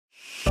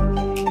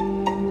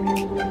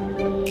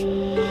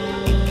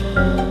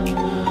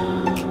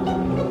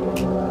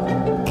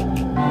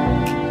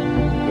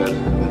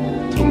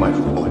That's too much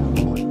for boy.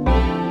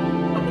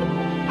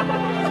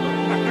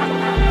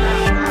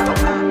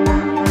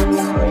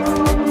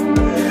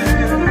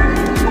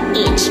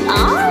 It's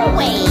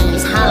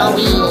always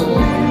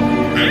Halloween.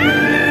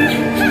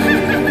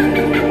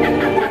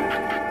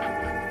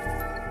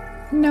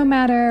 No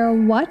matter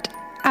what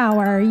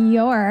hour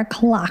your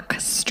clock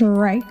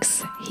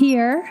strikes,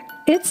 here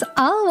it's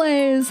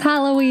always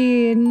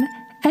Halloween.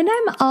 And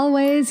I'm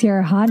always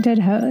your haunted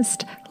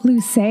host,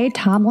 Luce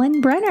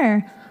Tomlin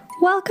Brenner.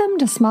 Welcome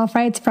to Small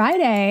Frights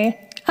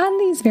Friday. On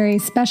these very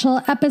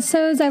special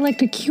episodes, I like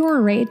to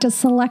curate a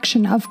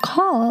selection of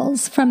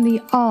calls from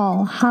the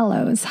All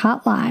Hallows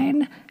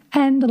Hotline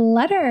and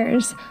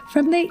letters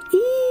from the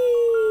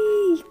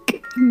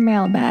EEEEK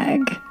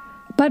mailbag.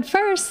 But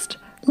first,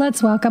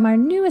 let's welcome our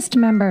newest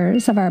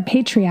members of our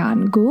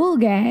Patreon Ghoul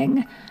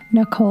Gang,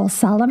 Nicole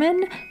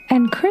Solomon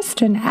and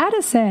Kristen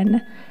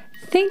Addison.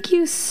 Thank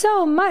you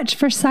so much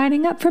for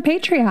signing up for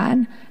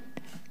Patreon.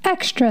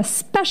 Extra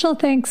special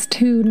thanks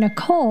to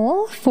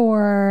Nicole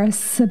for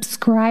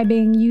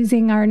subscribing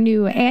using our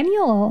new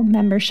annual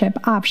membership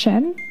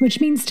option, which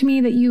means to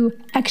me that you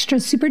extra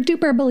super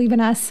duper believe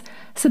in us.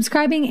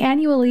 Subscribing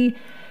annually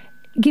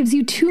gives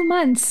you 2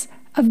 months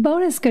of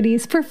bonus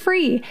goodies for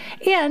free,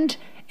 and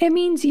it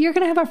means you're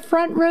going to have a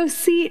front row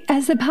seat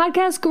as the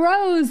podcast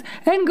grows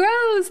and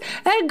grows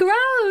and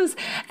grows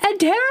and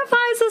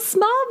terrifies a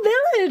small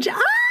village.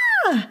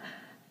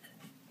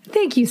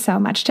 Thank you so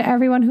much to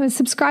everyone who has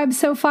subscribed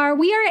so far.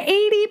 We are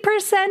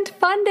 80%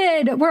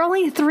 funded. We're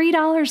only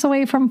 $3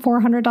 away from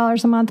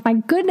 $400 a month. My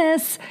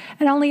goodness.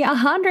 And only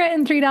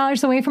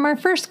 $103 away from our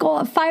first goal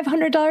of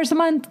 $500 a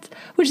month,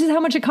 which is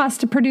how much it costs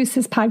to produce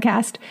this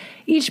podcast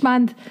each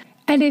month.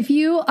 And if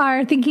you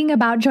are thinking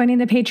about joining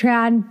the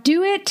Patreon,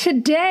 do it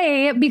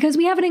today because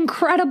we have an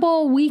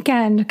incredible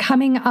weekend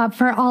coming up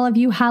for all of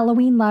you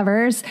Halloween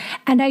lovers.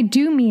 And I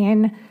do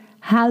mean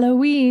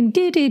Halloween.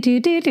 All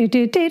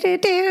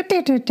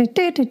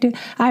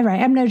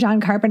right, I'm no John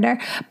Carpenter,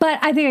 but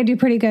I think I do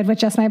pretty good with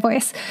just my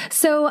voice.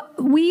 So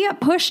we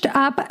pushed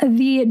up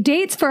the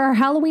dates for our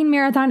Halloween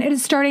marathon. It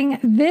is starting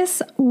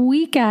this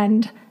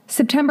weekend,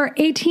 September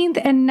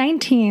 18th and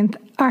 19th.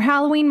 Our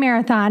Halloween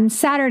marathon,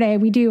 Saturday,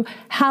 we do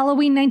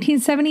Halloween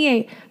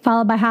 1978,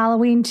 followed by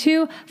Halloween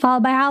 2,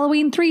 followed by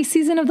Halloween 3,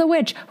 Season of the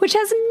Witch, which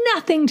has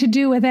nothing to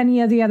do with any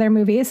of the other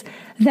movies.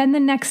 Then the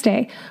next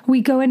day,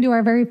 we go into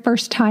our very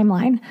first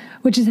timeline,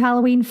 which is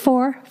Halloween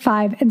 4,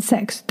 5, and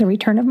 6, The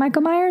Return of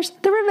Michael Myers,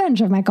 The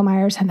Revenge of Michael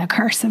Myers, and The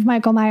Curse of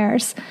Michael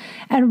Myers.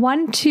 And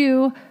 1,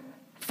 2,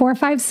 4,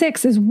 5,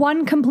 6 is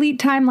one complete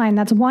timeline.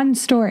 That's one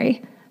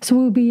story. So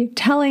we'll be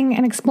telling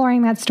and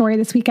exploring that story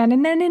this weekend.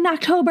 And then in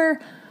October,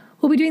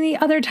 we'll be doing the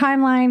other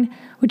timeline,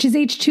 which is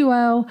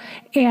H2O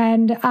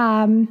and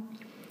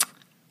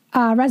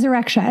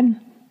Resurrection,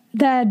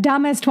 the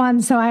dumbest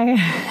one, so I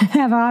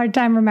have a hard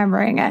time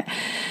remembering it.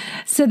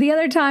 So the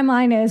other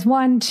timeline is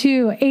 1,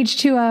 2,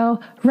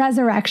 H2O,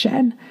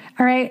 Resurrection.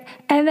 All right.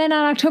 And then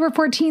on October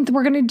 14th,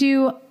 we're going to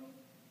do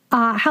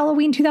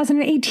Halloween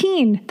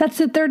 2018. That's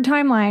the third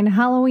timeline,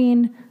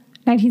 Halloween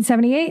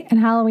 1978 and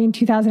Halloween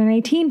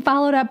 2018,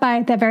 followed up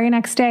by the very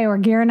next day. We're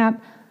gearing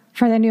up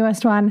for the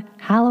newest one,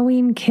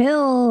 Halloween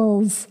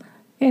Kills,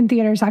 in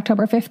theaters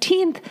October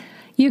 15th.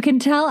 You can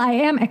tell I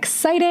am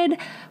excited.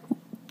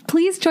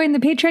 Please join the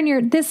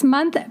Patreon this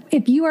month.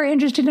 If you are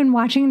interested in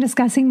watching and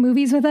discussing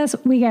movies with us,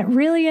 we get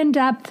really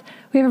in-depth.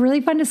 We have a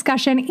really fun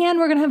discussion, and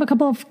we're going to have a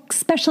couple of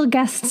special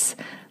guests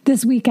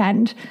this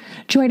weekend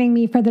joining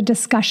me for the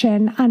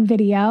discussion on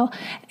video.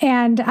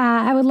 And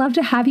I would love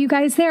to have you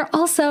guys there.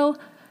 Also,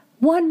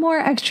 one more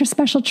extra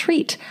special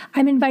treat.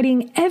 I'm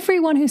inviting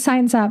everyone who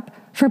signs up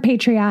for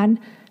Patreon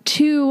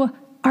to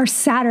our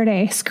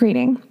Saturday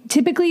screening.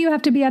 Typically, you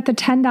have to be at the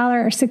 $10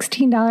 or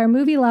 $16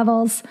 movie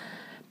levels,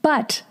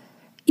 but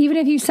even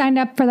if you signed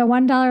up for the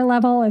 $1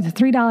 level or the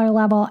 $3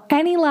 level,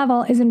 any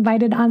level is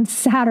invited on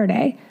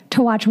Saturday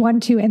to watch 1,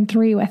 2, and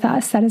 3 with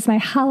us. That is my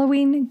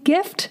Halloween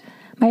gift,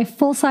 my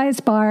full-size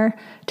bar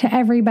to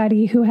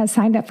everybody who has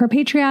signed up for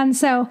Patreon.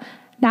 So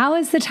now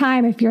is the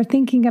time, if you're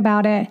thinking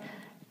about it,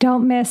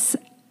 don't miss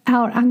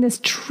out on this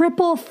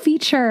triple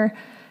feature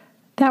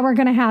that we're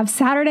going to have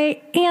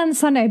Saturday and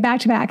Sunday back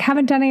to back.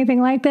 Haven't done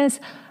anything like this.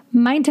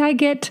 Might I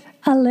get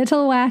a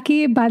little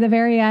wacky by the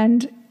very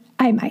end?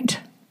 I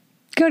might.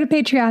 Go to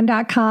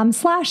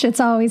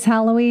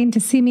patreon.com/it'salwayshalloween to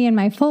see me in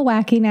my full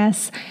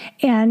wackiness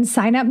and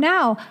sign up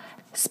now.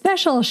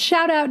 Special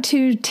shout out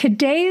to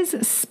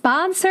today's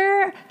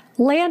sponsor.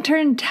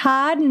 Lantern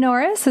Todd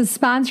Norris is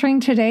sponsoring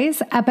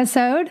today's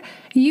episode.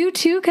 you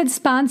too could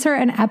sponsor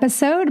an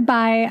episode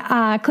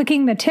by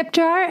clicking the tip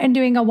jar and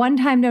doing a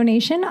one-time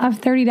donation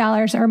of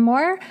 $30 or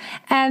more.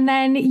 And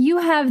then you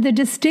have the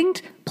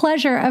distinct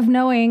pleasure of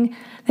knowing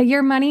that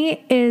your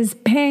money is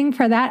paying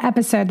for that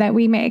episode that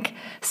we make.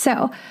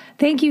 So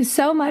thank you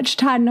so much,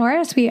 Todd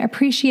Norris. We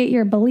appreciate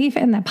your belief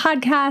in the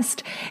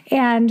podcast,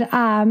 and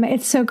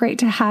it's so great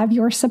to have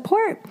your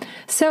support.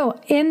 So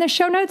in the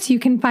show notes, you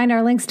can find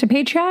our links to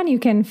Patreon. You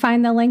can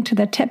find the link to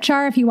the tip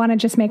jar if you want to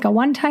just make a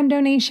one-time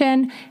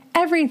donation.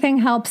 Everything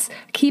helps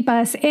keep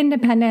us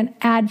independent,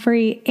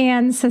 ad-free,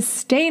 and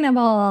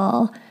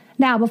sustainable.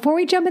 Now, before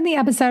we jump in the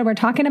episode, we're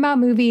talking about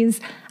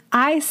movies.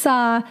 I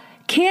saw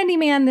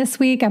Candyman this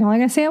week. I'm only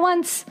going to say it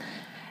once.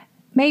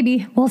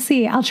 Maybe. We'll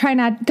see. I'll try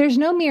not. There's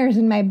no mirrors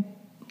in my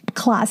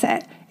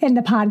closet, in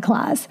the pod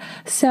closet.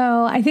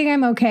 So I think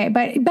I'm okay,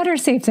 but better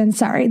safe than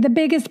sorry. The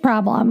biggest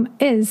problem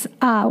is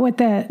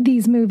with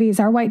these movies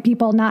are white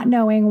people not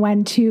knowing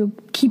when to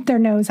keep their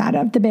nose out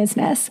of the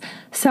business.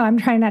 So I'm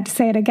trying not to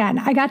say it again.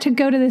 I got to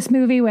go to this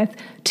movie with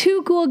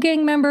 2 Ghoul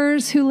Gang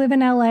members who live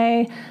in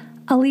LA,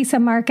 Elisa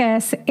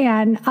Marcus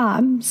and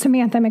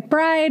Samantha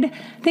McBride.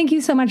 Thank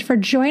you so much for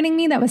joining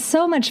me. That was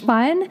so much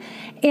fun.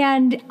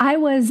 And I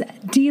was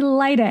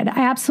delighted.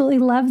 I absolutely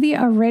love the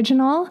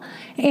original.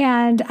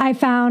 And I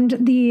found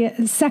the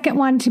second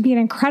one to be an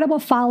incredible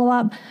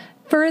follow-up,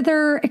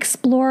 further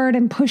explored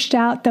and pushed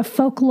out the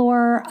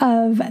folklore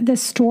of the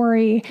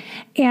story.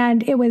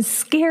 And it was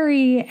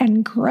scary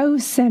and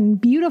gross and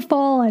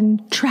beautiful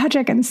and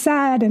tragic and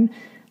sad. And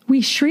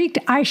we shrieked.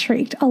 I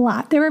shrieked a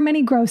lot. There were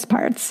many gross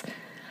parts.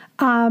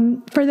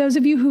 For those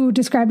of you who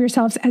describe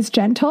yourselves as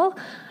gentle,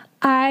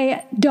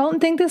 I don't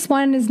think this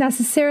one is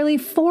necessarily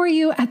for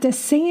you. At the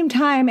same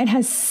time, it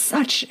has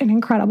such an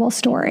incredible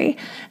story.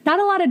 Not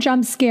a lot of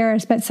jump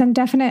scares, but some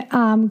definite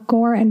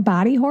gore and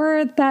body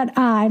horror that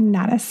I'm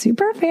not a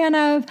super fan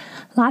of.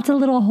 Lots of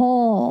little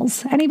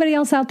holes. Anybody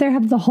else out there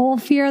have the hole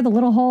fear, the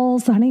little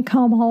holes, the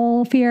honeycomb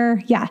hole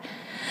fear? Yeah.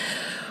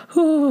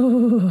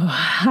 Ooh,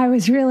 I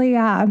was really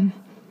on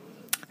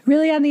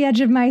the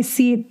edge of my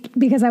seat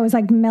because I was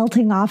like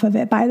melting off of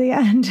it by the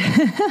end.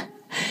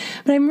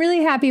 But I'm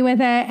really happy with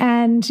it.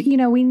 And, you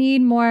know, we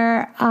need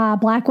more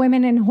Black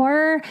women in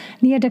horror.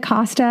 Nia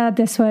DaCosta,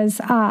 this was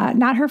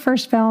not her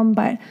first film,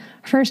 but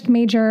first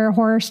major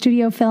horror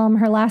studio film.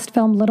 Her last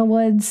film, Little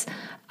Woods,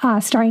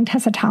 starring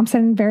Tessa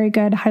Thompson. Very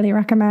good. Highly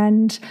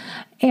recommend.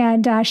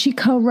 And she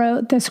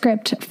co-wrote the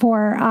script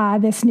for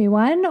this new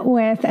one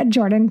with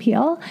Jordan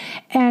Peele.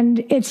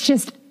 And it's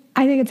just,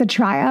 I think it's a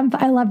triumph.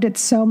 I loved it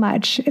so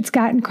much. It's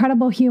got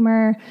incredible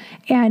humor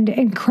and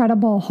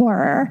incredible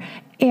horror.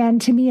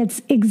 And to me,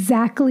 it's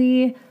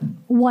exactly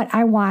what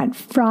I want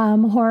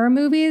from horror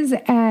movies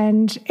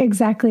and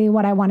exactly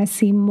what I want to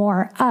see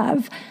more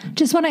of.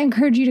 Just want to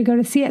encourage you to go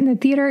to see it in the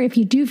theater if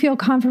you do feel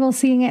comfortable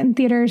seeing it in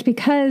theaters,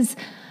 because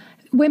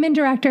women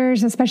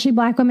directors, especially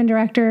Black women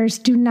directors,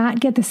 do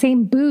not get the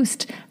same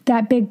boost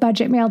that big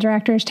budget male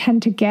directors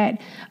tend to get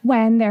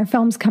when their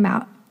films come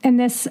out. And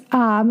this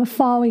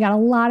fall, we got a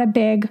lot of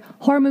big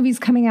horror movies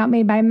coming out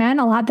made by men,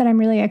 a lot that I'm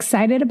really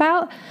excited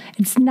about.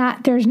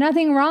 There's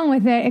nothing wrong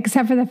with it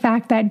except for the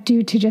fact that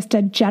due to just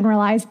a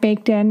generalized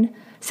baked in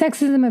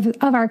sexism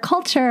of our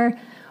culture,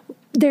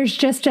 there's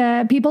just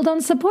people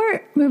don't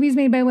support movies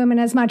made by women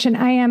as much. And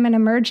I am an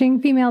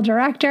emerging female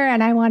director,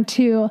 and I want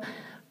to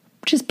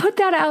just put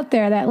that out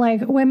there that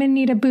like women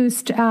need a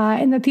boost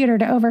in the theater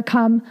to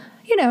overcome,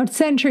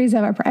 centuries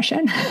of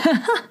oppression.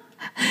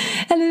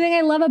 And the thing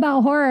I love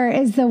about horror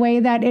is the way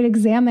that it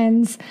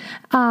examines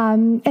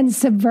and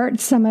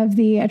subverts some of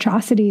the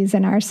atrocities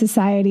in our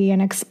society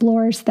and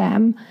explores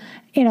them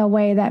in a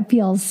way that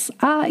feels,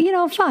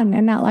 fun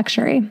and not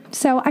luxury.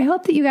 So I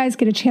hope that you guys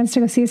get a chance to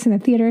go see us in the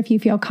theater if you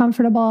feel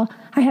comfortable.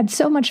 I had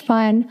so much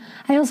fun.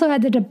 I also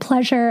had the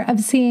pleasure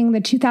of seeing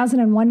the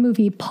 2001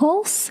 movie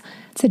Pulse.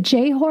 It's a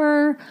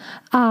J-horror,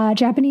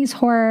 Japanese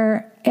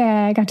horror.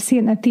 I got to see it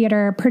in the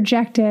theater,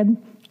 projected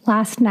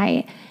last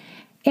night.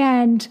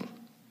 And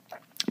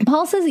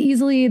Pulse is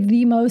easily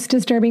the most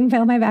disturbing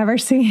film I've ever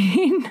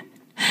seen.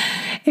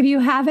 If you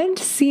haven't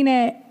seen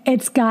it,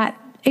 it's got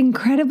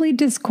incredibly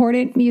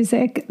discordant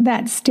music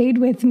that stayed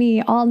with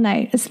me all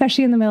night,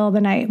 especially in the middle of the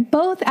night.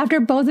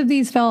 After both of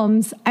these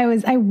films,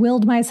 I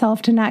willed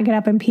myself to not get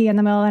up and pee in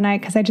the middle of the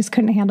night because I just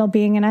couldn't handle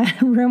being in a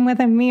room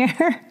with a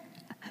mirror.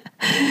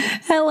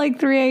 At like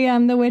 3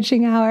 a.m., the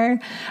witching hour,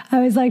 I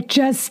was like,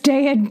 just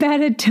stay in bed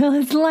until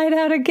it's light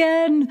out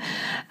again.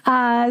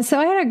 So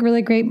I had a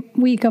really great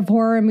week of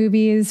horror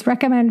movies.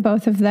 Recommend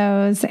both of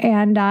those.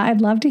 And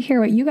I'd love to hear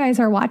what you guys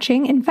are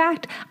watching. In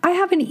fact, I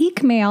have an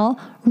EEEEKmail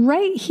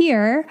right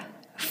here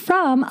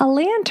from a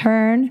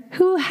lantern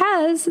who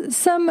has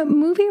some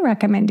movie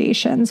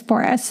recommendations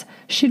for us.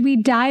 Should we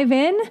dive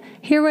in,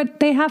 hear what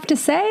they have to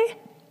say?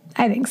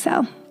 I think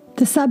so.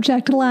 The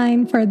subject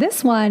line for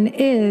this one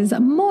is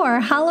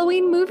more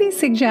Halloween movie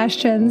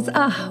suggestions.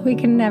 We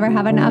can never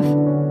have enough.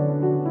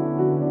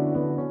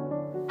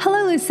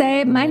 Hello,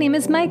 say my name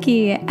is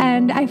Mikey,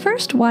 and I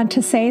first want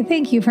to say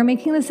thank you for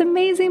making this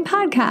amazing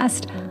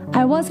podcast.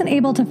 I wasn't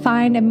able to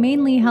find a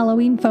mainly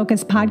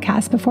Halloween-focused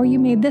podcast before you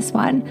made this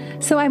one,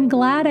 so I'm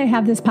glad I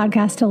have this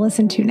podcast to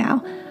listen to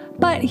now.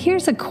 But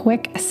here's a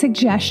quick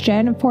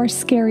suggestion for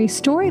scary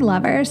story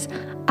lovers.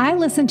 I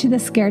listen to the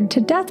Scared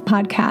to Death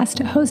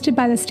podcast hosted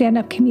by the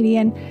stand-up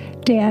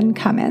comedian Dan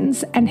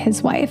Cummins and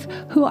his wife,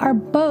 who are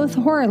both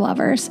horror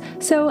lovers.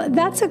 So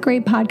that's a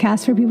great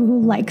podcast for people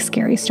who like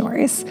scary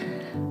stories.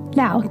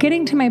 Now,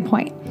 getting to my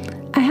point.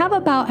 I have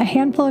about a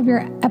handful of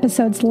your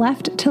episodes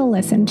left to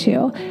listen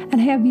to,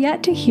 and I have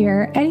yet to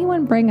hear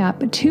anyone bring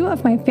up two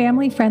of my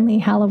family-friendly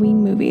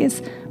Halloween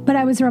movies, but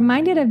I was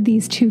reminded of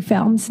these two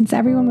films since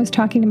everyone was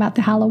talking about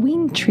the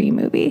Halloween Tree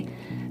movie.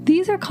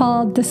 These are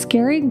called The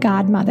Scary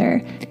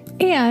Godmother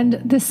and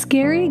The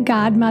Scary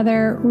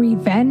Godmother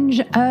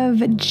Revenge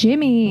of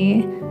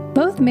Jimmy,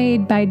 both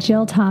made by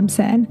Jill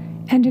Thompson.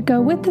 And to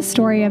go with the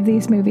story of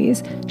these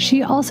movies,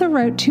 she also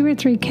wrote 2 or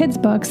 3 kids'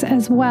 books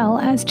as well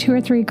as 2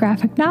 or 3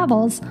 graphic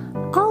novels,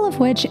 all of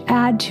which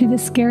add to the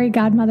Scary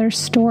Godmother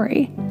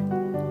story.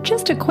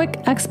 Just a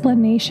quick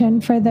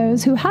explanation for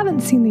those who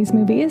haven't seen these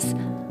movies.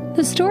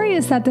 The story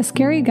is that the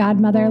Scary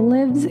Godmother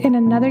lives in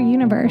another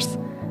universe.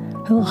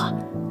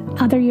 Ugh.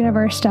 Other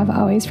universe stuff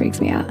always freaks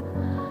me out.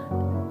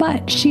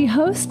 But she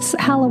hosts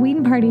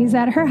Halloween parties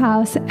at her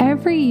house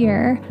every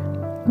year,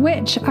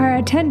 which are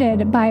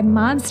attended by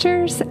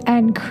monsters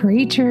and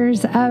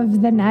creatures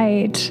of the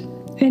night.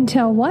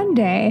 Until one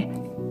day,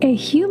 a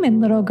human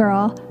little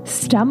girl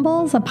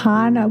stumbles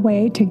upon a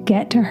way to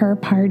get to her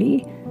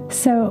party.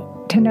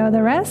 So to know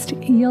the rest,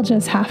 you'll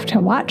just have to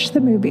watch the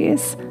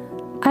movies.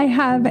 I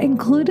have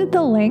included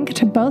the link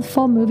to both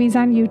full movies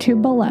on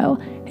YouTube below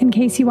in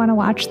case you want to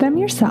watch them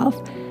yourself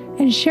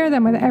and share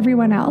them with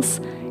everyone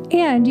else.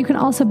 And you can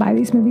also buy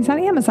these movies on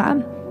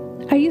Amazon.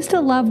 I used to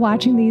love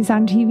watching these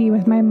on TV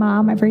with my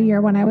mom every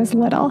year when I was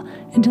little,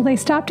 until they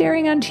stopped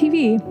airing on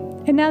TV.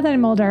 And now that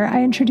I'm older,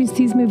 I introduced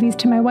these movies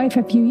to my wife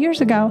a few years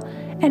ago,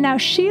 and now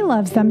she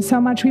loves them so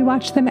much we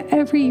watch them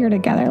every year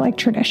together like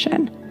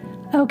tradition.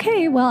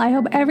 Okay, well, I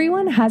hope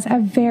everyone has a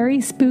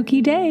very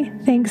spooky day.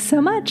 Thanks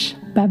so much.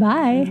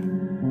 Bye-bye.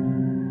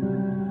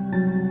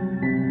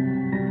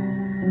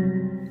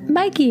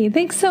 Mikey,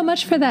 thanks so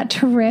much for that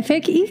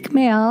terrific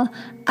EEEKmail.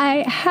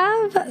 I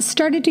have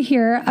started to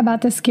hear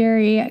about the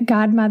Scary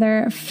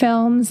Godmother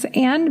films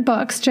and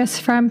books just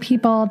from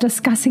people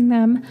discussing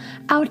them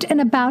out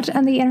and about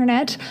on the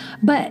internet,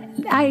 but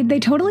they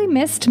totally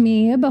missed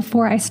me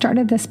before I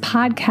started this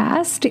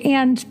podcast,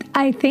 and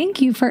I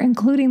thank you for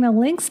including the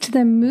links to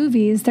the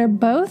movies. They're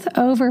both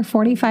over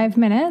 45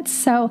 minutes,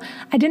 so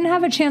I didn't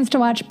have a chance to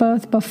watch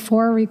both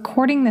before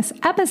recording this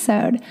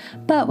episode,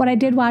 but what I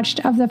did watch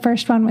of the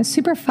first one was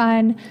super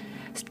fun.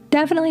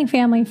 Definitely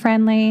family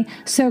friendly,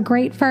 so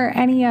great for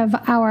any of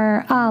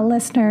our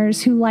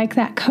listeners who like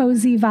that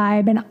cozy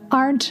vibe and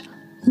aren't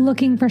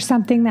looking for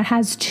something that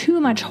has too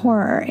much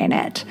horror in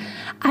it.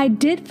 I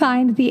did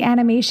find the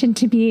animation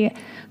to be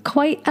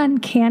quite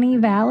uncanny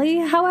valley,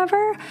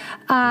 however,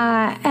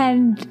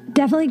 and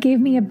definitely gave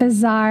me a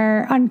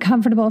bizarre,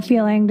 uncomfortable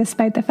feeling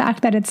despite the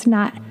fact that it's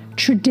not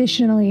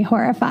traditionally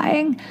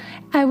horrifying.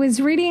 I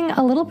was reading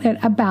a little bit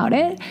about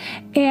it,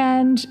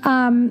 and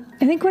I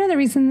think one of the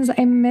reasons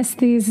I missed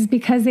these is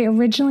because they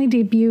originally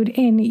debuted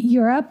in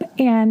Europe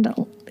and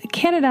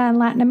Canada and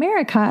Latin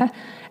America,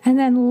 and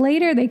then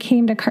later they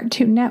came to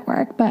Cartoon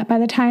Network. But by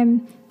the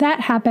time that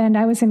happened,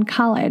 I was in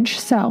college,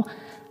 so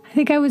I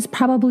think I was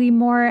probably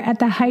more at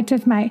the height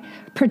of my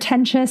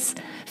pretentious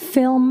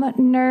film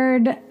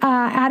nerd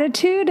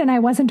attitude, and I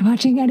wasn't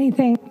watching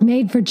anything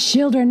made for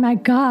children. My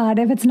God,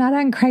 if it's not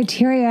on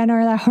Criterion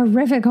or a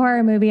horrific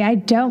horror movie, I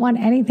don't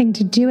want anything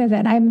to do with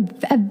it. I'm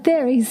a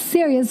very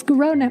serious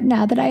grown-up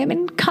now that I am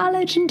in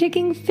college and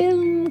taking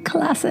film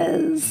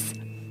classes.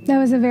 That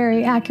was a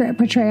very accurate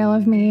portrayal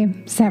of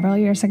me several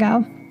years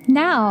ago.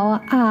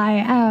 Now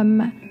I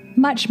am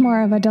much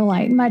more of a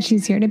delight, much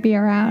easier to be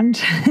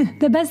around.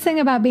 The best thing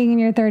about being in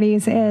your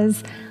 30s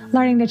is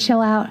learning to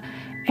chill out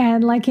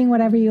and liking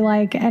whatever you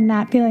like and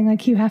not feeling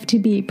like you have to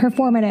be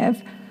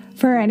performative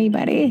for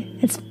anybody.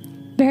 It's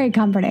very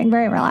comforting,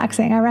 very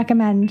relaxing. I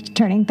recommend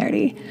turning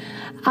 30.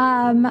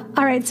 All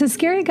right, so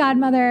Scary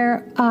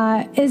Godmother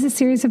is a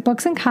series of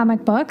books and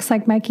comic books,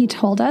 like Mikey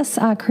told us,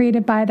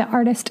 created by the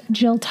artist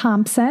Jill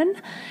Thompson.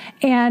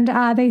 And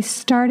they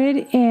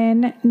started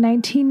in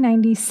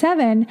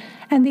 1997,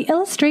 and the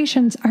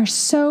illustrations are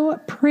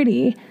so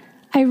pretty.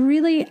 I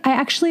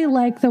actually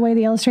like the way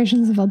the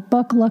illustrations of a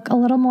book look a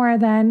little more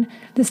than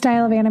the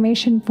style of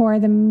animation for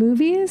the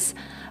movies.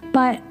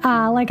 But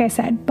like I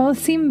said, both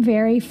seem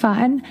very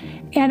fun,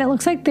 and it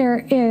looks like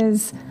there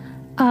is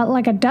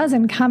like a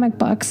dozen comic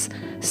books.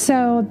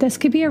 So this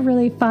could be a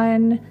really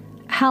fun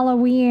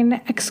Halloween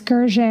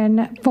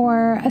excursion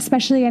for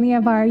especially any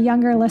of our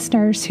younger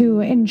listeners who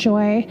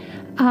enjoy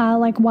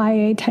like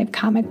YA type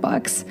comic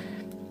books.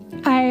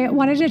 I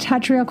wanted to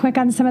touch real quick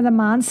on some of the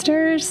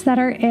monsters that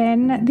are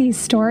in these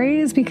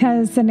stories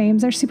because the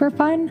names are super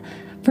fun.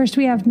 First,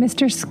 we have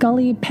Mr.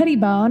 Scully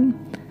Pettibone,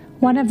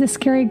 one of the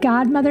scary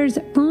godmother's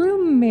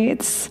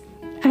roommates.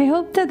 I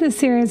hope that the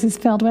series is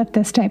filled with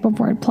this type of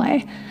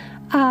wordplay.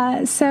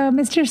 So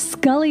Mr.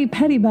 Scully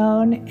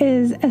Pettibone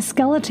is a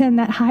skeleton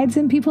that hides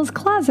in people's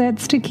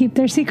closets to keep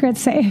their secrets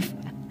safe.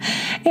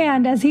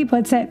 And as he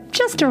puts it,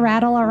 just to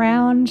rattle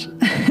around.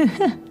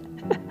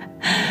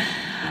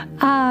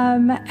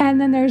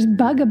 And then there's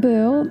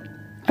Bugaboo,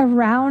 a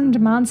round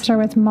monster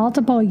with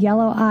multiple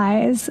yellow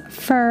eyes,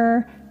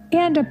 fur,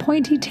 and a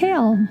pointy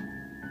tail.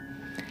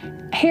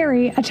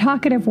 Harry, a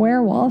talkative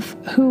werewolf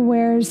who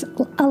wears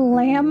a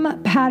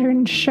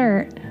lamb-patterned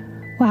shirt.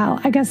 Wow,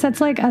 I guess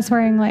that's like us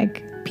wearing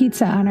like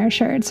pizza on our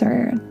shirts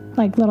or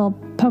like little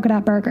polka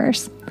dot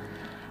burgers.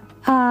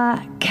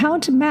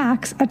 Count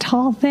Max, a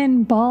tall,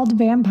 thin, bald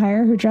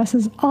vampire who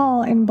dresses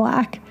all in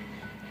black.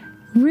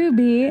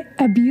 Ruby,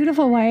 a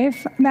beautiful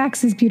wife,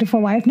 Max's beautiful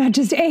wife, not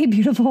just a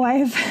beautiful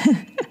wife.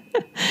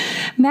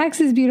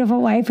 Max's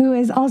beautiful wife, who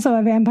is also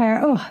a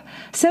vampire. Oh,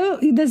 so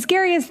the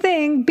scariest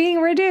thing, being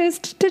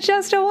reduced to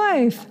just a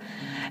wife.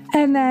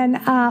 And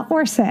then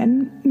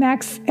Orson,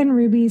 Max and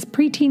Ruby's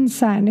preteen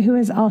son, who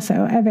is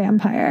also a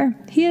vampire.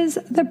 He is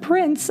the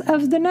prince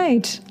of the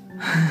night.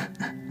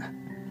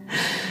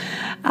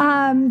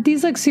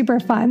 These look super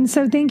fun.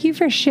 So thank you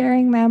for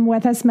sharing them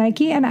with us,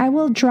 Mikey. And I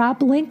will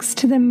drop links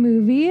to the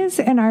movies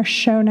in our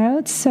show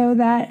notes so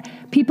that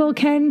people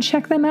can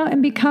check them out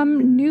and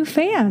become new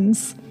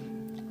fans.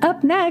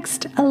 Up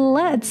next,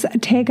 let's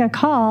take a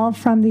call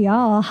from the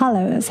All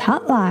Hallows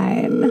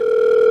Hotline.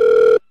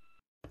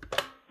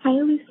 Hi,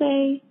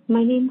 Luce.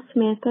 My name's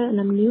Samantha, and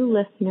I'm a new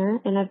listener,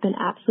 and I've been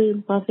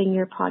absolutely loving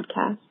your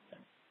podcast.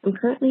 I'm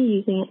currently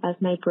using it as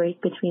my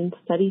break between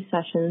study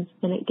sessions,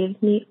 and it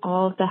gives me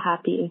all of the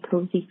happy and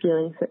cozy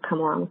feelings that come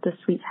along with the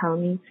sweet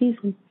Halloween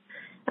season.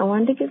 I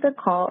wanted to give a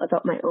call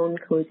about my own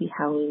cozy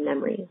Halloween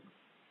memories.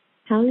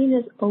 Halloween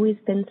has always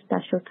been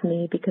special to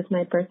me because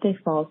my birthday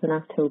falls in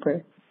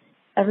October.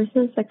 Ever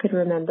since I could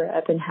remember,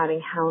 I've been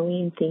having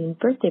Halloween-themed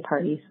birthday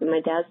parties, and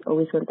my dad's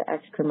always went the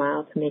extra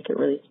mile to make it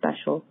really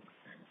special.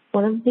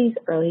 One of these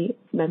early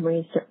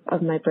memories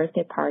of my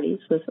birthday parties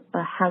was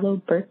a Hallow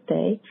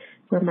birthday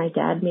where my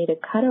dad made a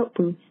cutout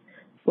booth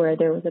where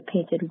there was a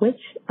painted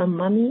witch, a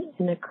mummy,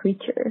 and a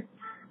creature.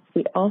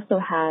 We also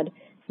had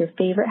your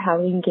favorite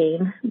Halloween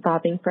game,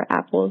 bobbing for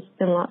apples,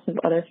 and lots of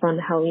other fun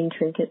Halloween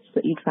trinkets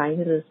that you'd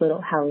find in those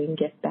little Halloween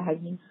gift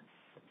baggies.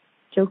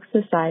 Jokes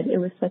aside, it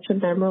was such a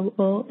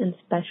memorable and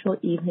special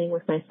evening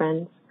with my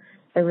friends.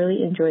 I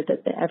really enjoyed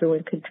that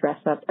everyone could dress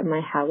up at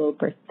my Hallow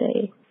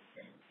birthday.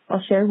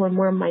 I'll share one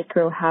more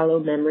micro Hallow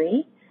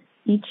memory.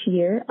 Each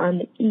year, on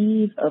the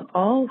eve of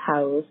All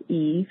Hallows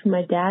Eve,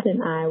 my dad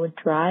and I would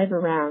drive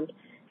around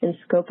and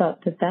scope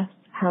out the best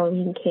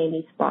Halloween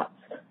candy spots.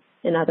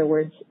 In other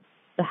words,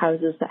 the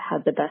houses that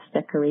had the best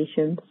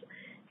decorations.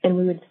 And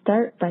we would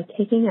start by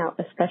taking out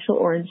a special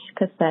orange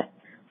cassette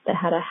that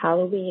had a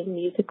Halloween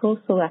musical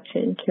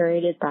selection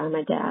curated by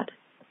my dad.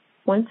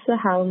 Once the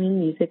Halloween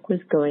music was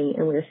going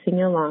and we were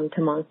singing along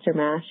to Monster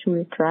Mash, we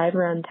would drive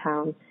around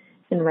town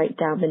and write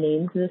down the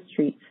names of the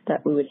streets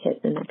that we would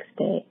hit the next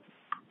day.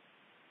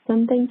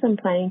 Some things I'm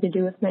planning to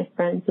do with my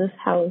friends this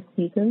Halloween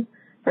season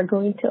are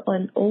going to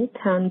an old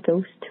town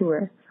ghost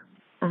tour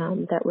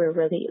that we're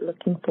really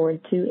looking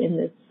forward to in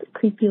this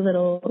creepy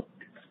little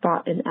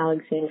spot in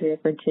Alexandria,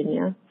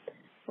 Virginia.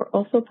 We're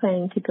also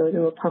planning to go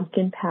to a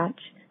pumpkin patch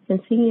and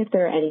seeing if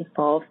there are any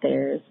fall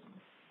fairs.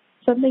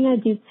 Something I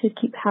do to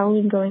keep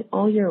Halloween going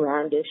all year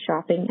round is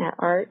shopping at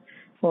art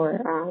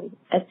or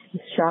Etsy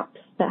shops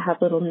that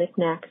have little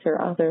knickknacks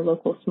or other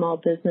local small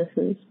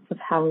businesses of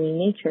Halloween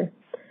nature.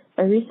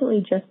 I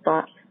recently just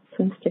bought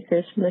some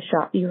stickers from the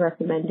shop you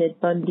recommended,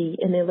 Bundy,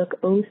 and they look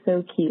oh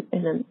so cute,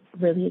 and I'm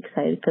really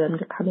excited for them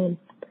to come in.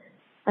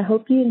 I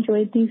hope you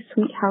enjoyed these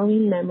sweet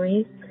Halloween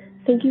memories.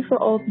 Thank you for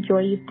all the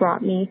joy you've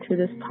brought me through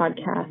this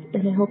podcast,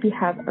 and I hope you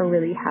have a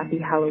really happy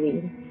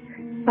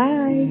Halloween.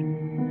 Bye!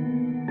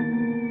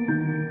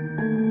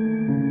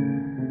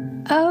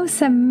 Oh,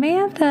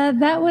 Samantha,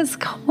 that was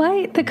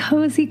quite the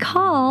cozy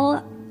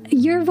call.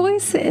 Your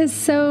voice is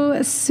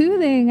so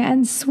soothing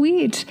and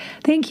sweet.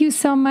 Thank you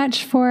so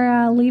much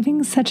for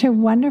leaving such a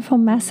wonderful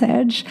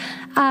message.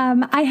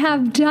 I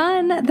have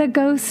done the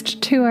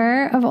ghost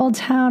tour of Old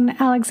Town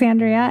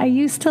Alexandria. I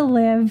used to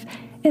live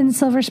in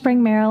Silver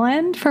Spring,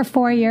 Maryland for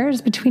 4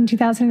 years between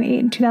 2008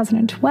 and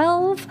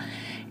 2012,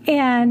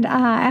 and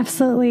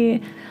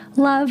absolutely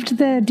loved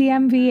the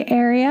DMV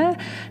area.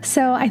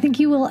 So I think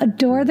you will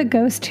adore the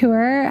ghost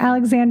tour.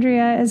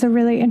 Alexandria is a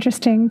really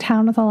interesting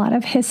town with a lot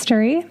of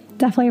history.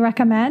 Definitely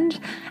recommend.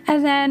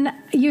 And then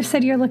you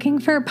said you're looking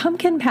for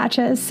pumpkin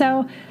patches.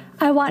 So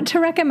I want to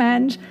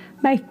recommend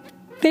my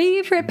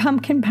favorite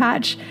pumpkin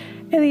patch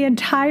in the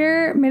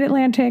entire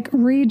Mid-Atlantic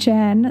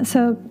region.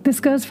 So this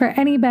goes for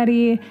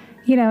anybody,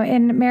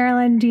 in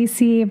Maryland,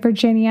 DC,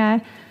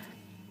 Virginia.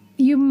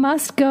 You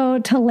must go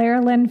to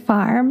Lairland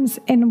Farms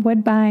in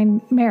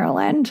Woodbine,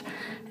 Maryland.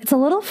 It's a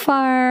little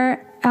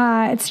far.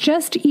 It's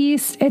just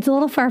east. It's a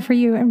little far for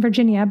you in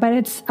Virginia, but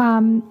it's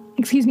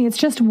it's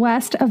just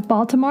west of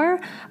Baltimore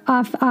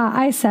off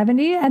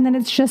I-70, and then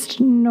it's just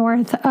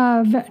north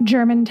of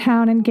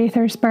Germantown and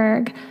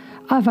Gaithersburg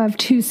off of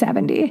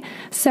 270.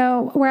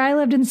 So where I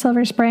lived in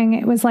Silver Spring,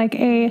 it was like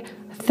a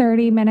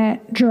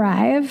 30-minute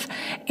drive,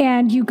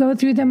 and you go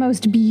through the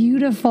most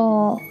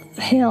beautiful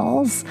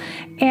hills,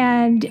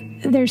 and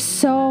there's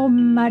so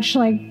much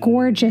like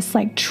gorgeous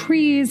like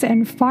trees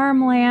and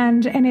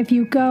farmland. And if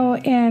you go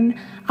in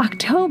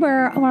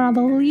October when all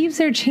the leaves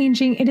are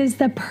changing, it is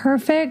the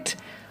perfect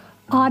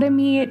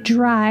autumny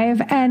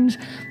drive. And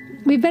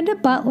we've been to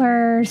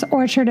Butler's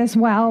Orchard as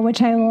well,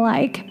 which I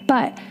like,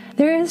 but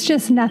there is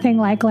just nothing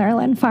like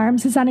Laurelland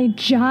Farms. It's on a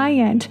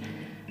giant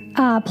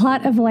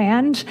plot of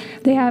land.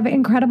 They have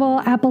incredible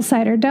apple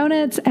cider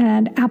donuts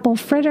and apple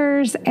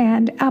fritters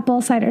and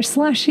apple cider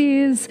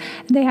slushies.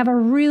 They have a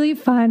really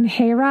fun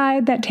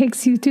hayride that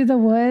takes you through the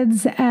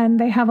woods, and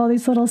they have all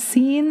these little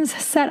scenes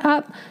set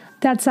up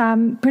that's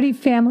pretty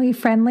family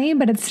friendly,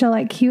 but it's still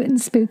like cute and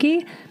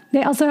spooky.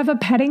 They also have a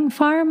petting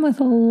farm with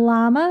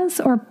llamas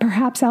or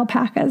perhaps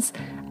alpacas.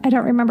 I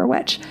don't remember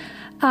which.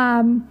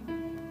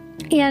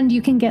 And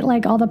you can get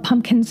like all the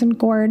pumpkins and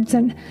gourds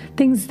and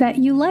things that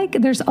you like.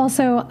 There's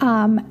also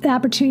the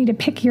opportunity to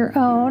pick your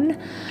own.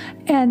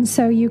 And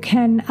so you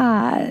can,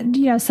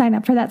 sign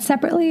up for that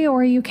separately,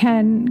 or you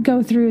can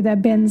go through the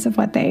bins of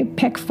what they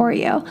pick for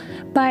you.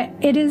 But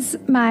it is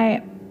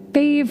my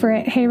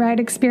favorite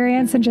hayride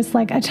experience and just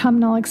like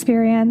autumnal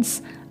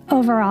experience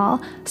overall.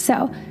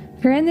 So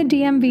if you're in the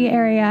DMV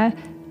area,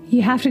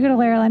 you have to go to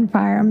Laurelland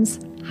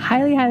Farms.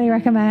 Highly, highly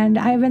recommend.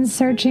 I've been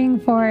searching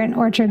for an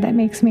orchard that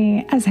makes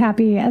me as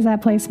happy as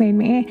that place made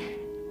me.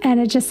 And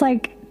it just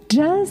like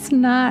does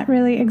not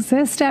really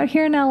exist out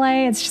here in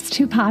LA. It's just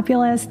too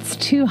populous. It's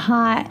too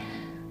hot.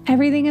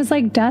 Everything is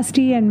like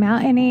dusty and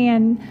mountainy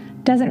and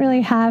doesn't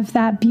really have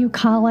that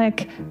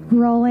bucolic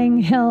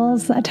rolling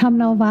hills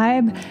autumnal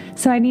vibe.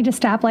 So I need to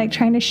stop like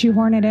trying to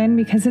shoehorn it in,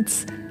 because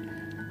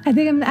I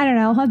don't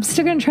know. I'm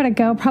still going to try to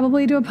go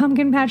probably to a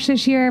pumpkin patch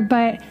this year,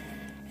 but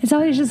it's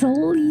always just a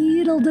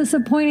little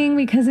disappointing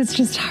because it's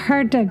just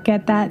hard to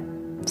get that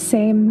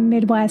same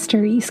Midwest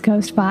or East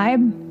Coast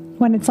vibe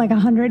when it's like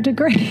 100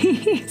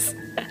 degrees.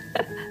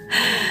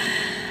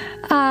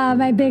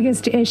 My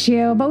biggest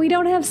issue, but we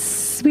don't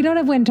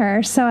have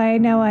winter, so I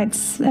know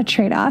it's a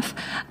trade-off.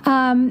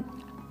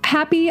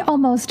 Happy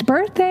almost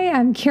birthday.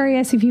 I'm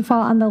curious if you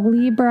fall on the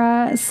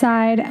Libra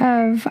side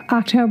of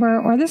October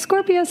or the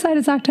Scorpio side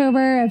of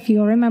October. If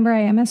you'll remember,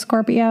 I am a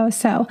Scorpio,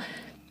 so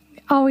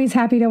always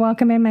happy to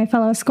welcome in my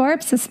fellow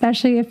Scorps,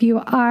 especially if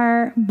you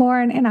are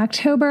born in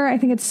October. I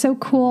think it's so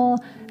cool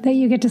that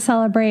you get to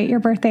celebrate your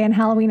birthday and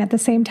Halloween at the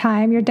same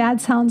time. Your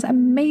dad sounds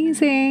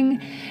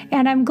amazing,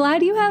 and I'm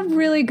glad you have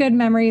really good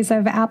memories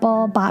of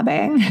apple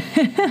bobbing.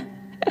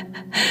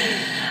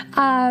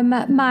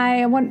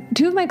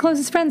 Two of my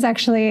closest friends,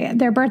 actually,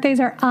 their birthdays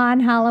are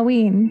on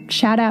Halloween.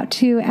 Shout out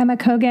to Emma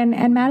Cogan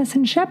and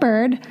Madison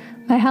Shepard,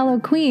 my Hallow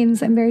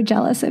Queens. I'm very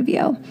jealous of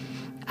you.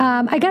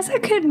 I guess I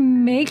could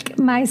make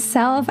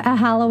myself a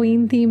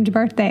Halloween-themed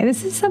birthday.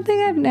 This is something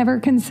I've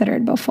never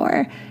considered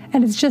before,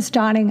 and it's just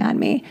dawning on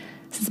me.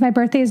 Since my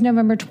birthday is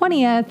November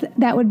 20th,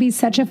 that would be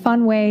such a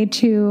fun way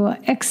to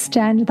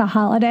extend the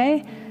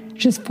holiday.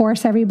 Just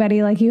force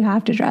everybody, like, you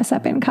have to dress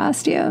up in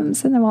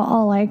costumes, and then we'll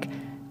all, like,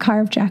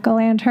 carve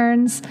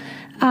jack-o'-lanterns.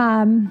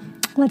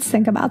 Let's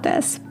think about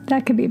this.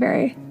 That could be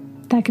very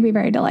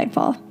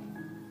delightful.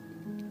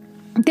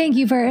 Thank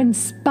you for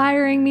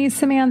inspiring me,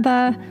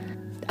 Samantha.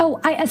 Oh,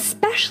 I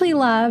especially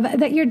love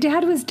that your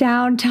dad was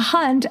down to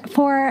hunt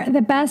for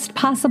the best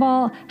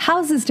possible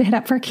houses to hit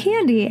up for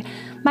candy.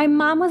 My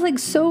mom was like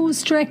so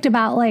strict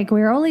about like, we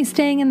were only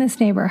staying in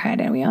this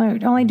neighborhood and we were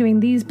only doing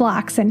these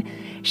blocks. And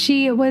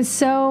she was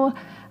so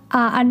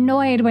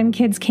annoyed when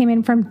kids came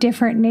in from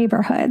different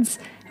neighborhoods.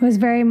 It was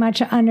very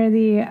much under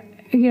the,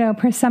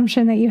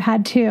 presumption that you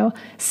had to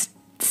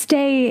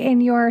stay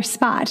in your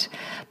spot.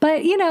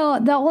 But,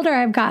 the older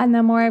I've gotten,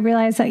 the more I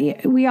realize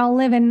that we all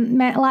live in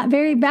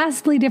very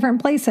vastly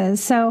different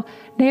places. So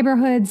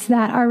neighborhoods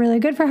that are really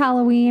good for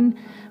Halloween,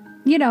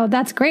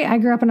 that's great. I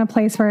grew up in a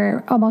place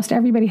where almost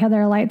everybody had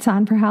their lights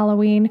on for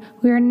Halloween.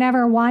 We were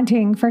never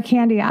wanting for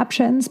candy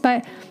options,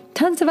 but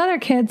tons of other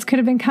kids could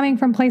have been coming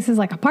from places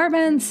like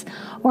apartments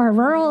or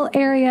rural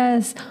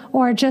areas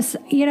or just,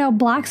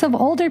 blocks of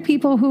older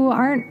people who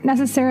aren't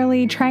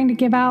necessarily trying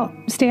to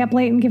stay up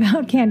late and give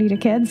out candy to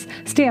kids.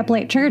 Stay up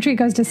late. Trick or treat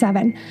goes to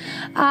 7.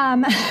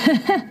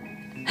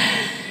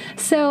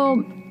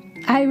 So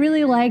I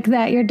really like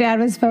that your dad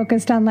was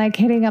focused on like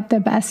hitting up the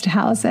best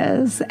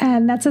houses.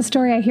 And that's a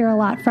story I hear a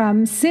lot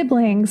from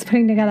siblings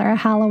putting together a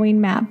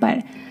Halloween map.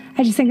 But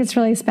I just think it's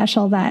really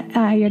special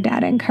that your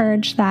dad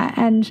encouraged that.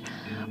 And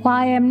while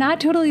I am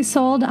not totally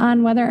sold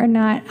on whether or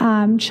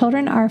not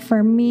children are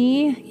for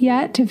me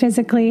yet to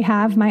physically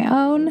have my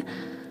own,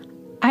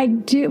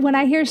 when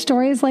I hear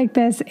stories like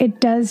this, it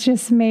does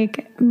just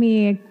make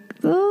me,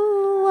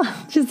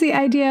 just the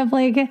idea of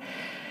like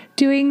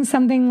doing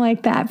something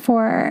like that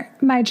for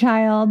my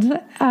child,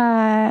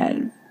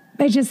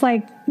 it just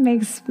like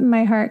makes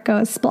my heart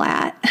go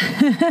splat.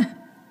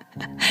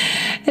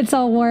 It's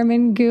all warm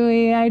and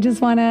gooey. I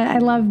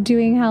love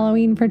doing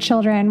Halloween for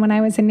children. When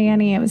I was a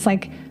nanny, it was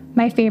like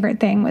my favorite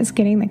thing was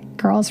getting the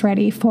girls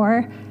ready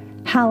for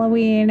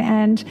Halloween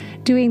and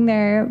doing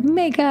their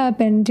makeup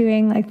and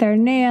doing like their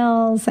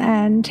nails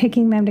and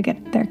taking them to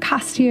get their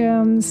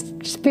costumes.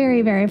 Just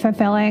very, very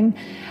fulfilling.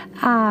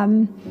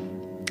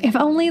 If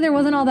only there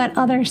wasn't all that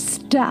other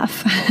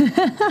stuff.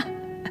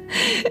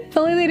 If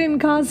only they didn't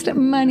cost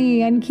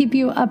money and keep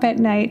you up at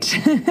night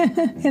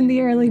in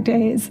the early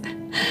days.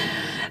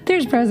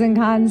 There's pros and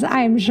cons,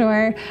 I am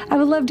sure. I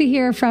would love to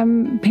hear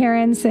from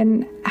parents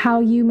and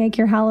how you make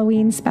your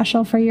Halloween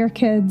special for your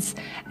kids.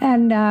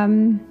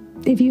 And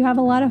if you have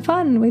a lot of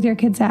fun with your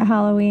kids at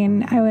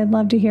Halloween, I would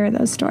love to hear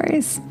those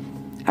stories.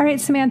 All right,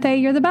 Samantha,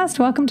 you're the best.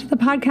 Welcome to the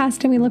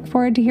podcast, and we look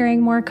forward to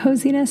hearing more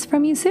coziness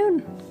from you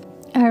soon.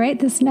 All right,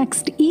 this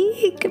next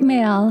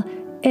EEEEKmail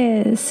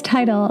is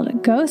titled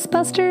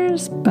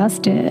Ghostbusters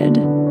Busted.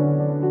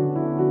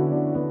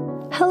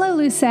 Hello,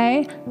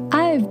 Luce.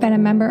 I've been a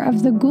member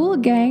of the Ghoul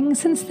Gang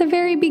since the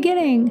very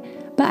beginning,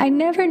 but I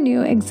never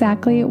knew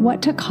exactly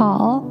what to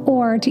call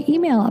or to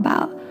email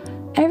about.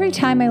 Every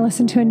time I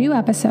listened to a new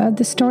episode,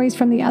 the stories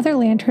from the other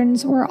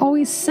lanterns were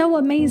always so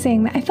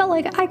amazing that I felt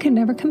like I could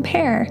never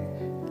compare.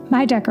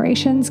 My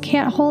decorations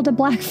can't hold a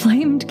black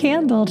flamed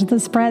candle to the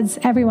spreads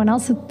everyone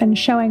else has been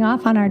showing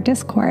off on our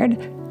Discord.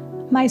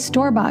 My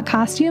store-bought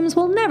costumes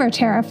will never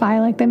terrify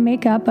like the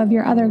makeup of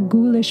your other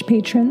ghoulish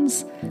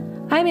patrons.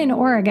 I'm in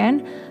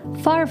Oregon,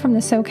 far from the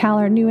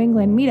SoCal or New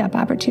England meetup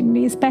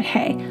opportunities, but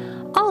hey,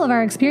 all of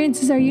our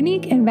experiences are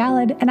unique and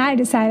valid, and I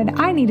decided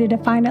I needed to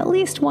find at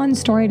least one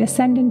story to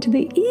send into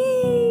the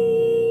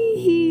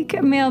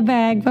EEEEK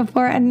mailbag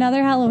before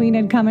another Halloween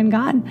had come and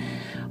gone.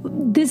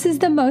 This is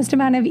the most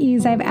amount of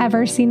ease I've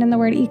ever seen in the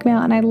word EEEK-mail,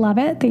 and I love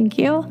it. Thank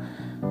you.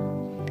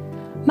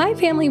 My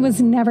family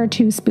was never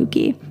too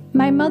spooky.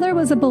 My mother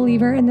was a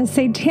believer in the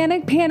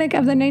satanic panic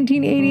of the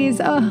 1980s.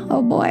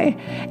 Oh boy.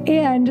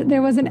 And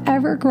there was an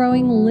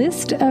ever-growing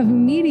list of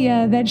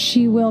media that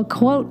she will,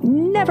 quote,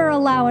 never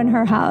allow in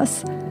her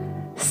house.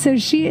 So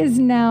she is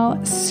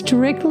now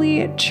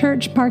strictly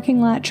church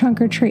parking lot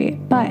trunk or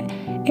treat. But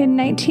in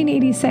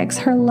 1986,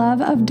 her love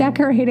of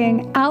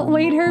decorating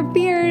outweighed her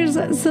fears.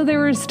 So there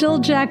were still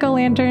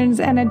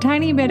jack-o'-lanterns and a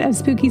tiny bit of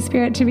spooky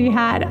spirit to be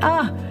had.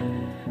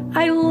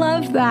 I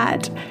love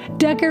that.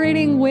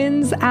 Decorating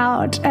wins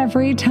out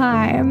every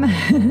time.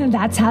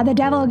 That's how the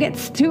devil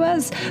gets to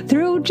us,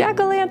 through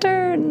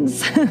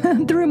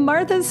jack-o'-lanterns, through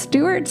Martha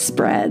Stewart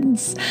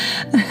spreads.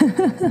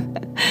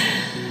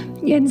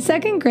 In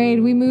second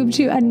grade, we moved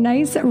to a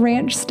nice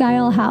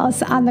ranch-style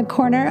house on the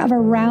corner of a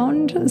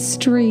round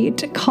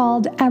street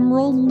called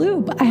Emerald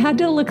Loop. I had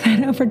to look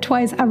that over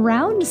twice. A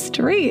round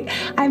street.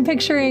 I'm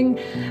picturing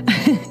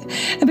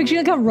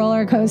like a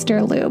roller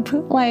coaster loop.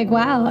 Like,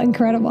 wow,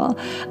 incredible.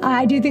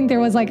 I do think there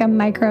was like a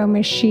Micro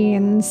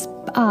Machines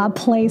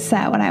play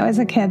set when I was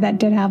a kid that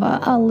did have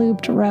a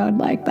looped road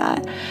like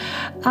that.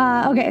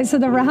 Okay, so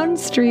the round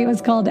street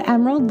was called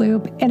Emerald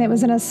Loop, and it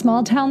was in a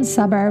small town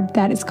suburb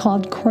that is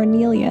called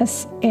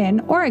Cornelius in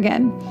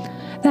Oregon.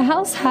 The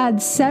house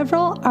had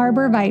several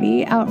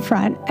arborvitae out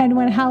front, and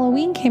when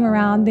Halloween came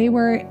around, they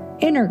were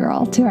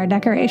integral to our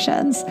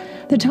decorations.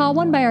 The tall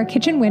one by our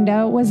kitchen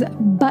window was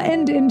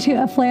buttoned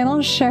into a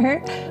flannel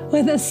shirt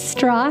with a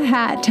straw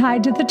hat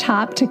tied to the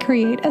top to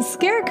create a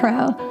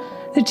scarecrow.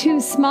 The two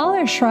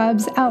smaller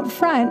shrubs out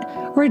front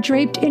were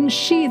draped in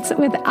sheets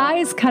with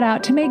eyes cut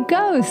out to make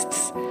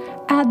ghosts.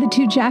 Add the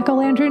two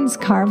jack-o'-lanterns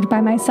carved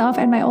by myself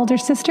and my older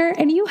sister,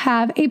 and you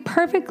have a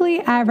perfectly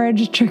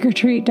average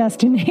trick-or-treat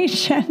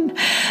destination.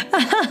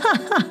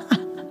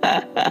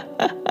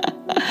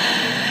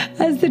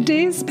 As the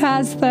days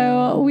passed,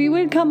 though, we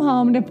would come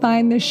home to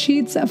find the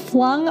sheets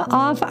flung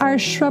off our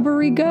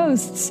shrubbery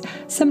ghosts,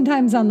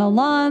 sometimes on the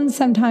lawn,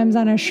 sometimes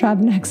on a shrub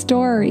next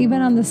door, or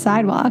even on the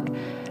sidewalk.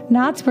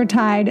 Knots were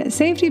tied,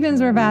 safety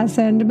pins were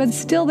fastened, but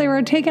still they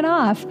were taken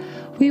off.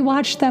 We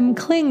watched them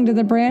cling to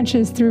the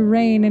branches through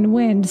rain and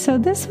wind, so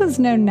this was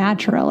no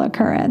natural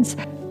occurrence.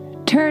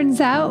 Turns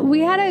out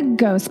we had a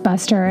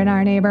Ghostbuster in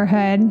our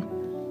neighborhood.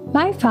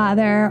 My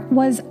father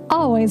was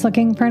always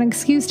looking for an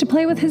excuse to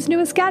play with his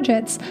newest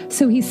gadgets,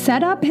 so he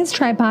set up his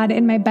tripod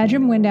in my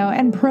bedroom window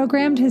and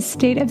programmed his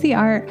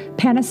state-of-the-art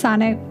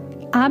Panasonic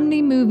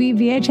OmniMovie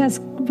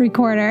VHS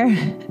recorder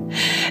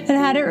and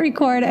had it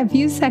record a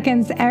few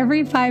seconds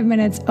every 5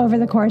 minutes over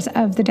the course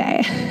of the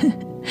day.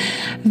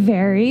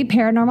 Very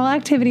paranormal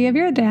activity of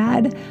your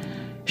dad.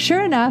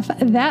 Sure enough,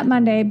 that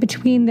Monday,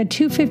 between the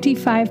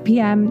 2:55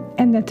 p.m.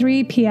 and the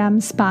 3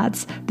 p.m.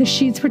 spots, the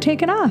sheets were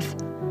taken off.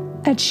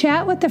 A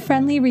chat with the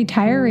friendly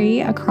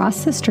retiree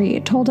across the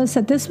street told us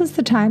that this was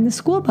the time the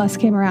school bus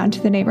came around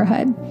to the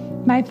neighborhood.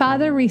 My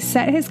father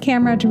reset his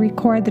camera to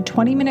record the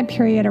 20-minute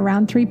period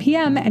around 3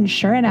 p.m., and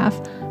sure enough,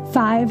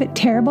 5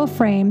 terrible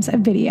frames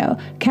of video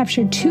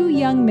captured 2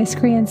 young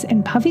miscreants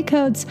in puffy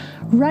coats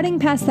running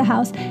past the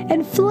house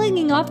and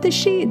flinging off the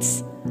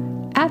sheets.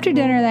 After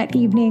dinner that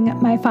evening,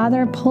 my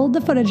father pulled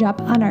the footage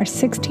up on our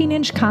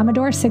 16-inch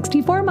Commodore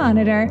 64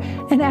 monitor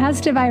and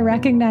asked if I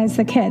recognized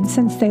the kids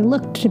since they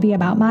looked to be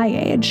about my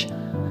age.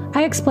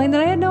 I explained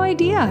that I had no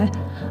idea.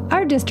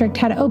 Our district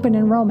had open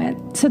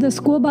enrollment, so the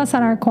school bus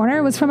on our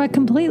corner was from a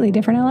completely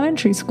different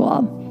elementary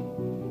school.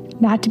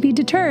 Not to be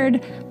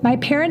deterred, my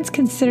parents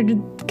considered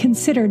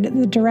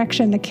the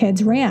direction the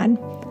kids ran.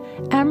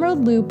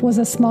 Emerald Loop was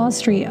a small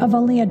street of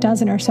only a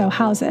dozen or so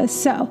houses,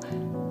 so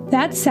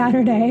that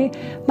Saturday,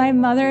 my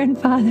mother and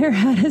father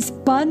had us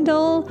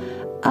bundle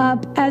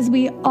up as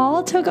we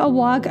all took a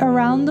walk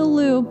around the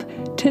loop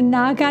to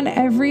knock on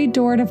every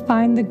door to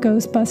find the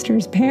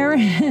Ghostbusters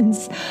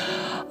parents.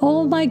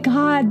 Oh my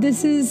God,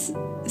 this is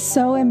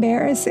so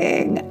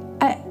embarrassing.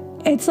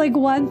 It's like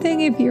one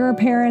thing if your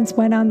parents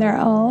went on their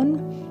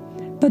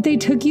own, but they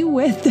took you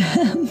with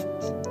them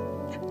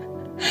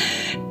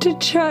to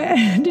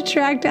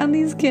track down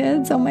these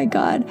kids. Oh my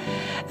God.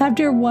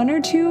 After one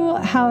or two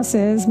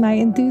houses, my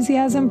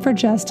enthusiasm for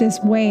justice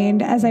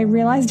waned as I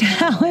realized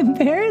how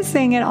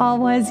embarrassing it all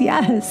was.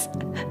 Yes,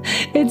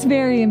 it's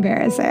very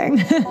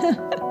embarrassing.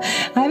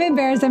 I'm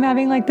embarrassed. I'm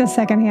having like the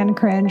secondhand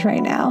cringe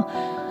right now.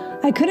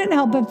 I couldn't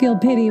help but feel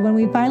pity when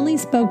we finally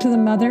spoke to the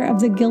mother of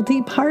the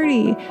guilty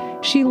party.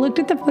 She looked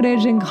at the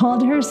footage and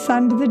called her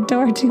son to the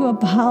door to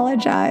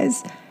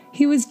apologize.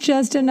 He was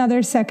just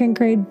another second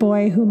grade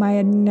boy whom I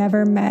had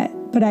never met,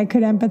 but I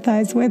could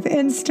empathize with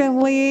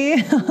instantly.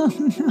 Oh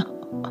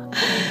no.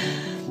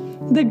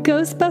 The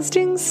ghost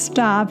busting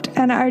stopped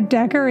and our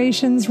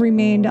decorations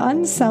remained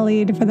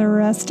unsullied for the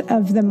rest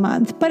of the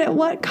month. But at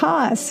what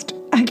cost?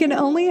 I can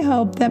only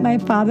hope that my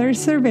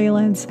father's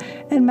surveillance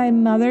and my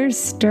mother's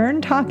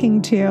stern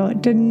talking to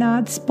did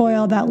not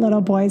spoil that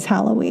little boy's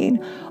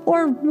Halloween.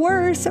 Or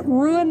worse,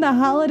 ruin the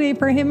holiday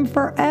for him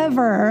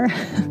forever.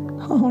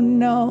 Oh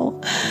no.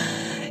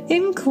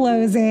 In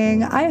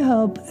closing, I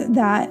hope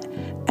that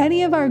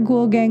any of our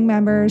Ghoul Gang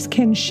members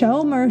can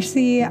show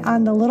mercy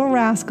on the little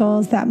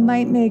rascals that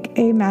might make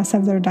a mess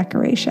of their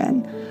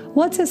decoration.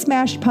 What's a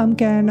smashed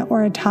pumpkin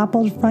or a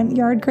toppled front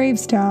yard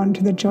gravestone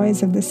to the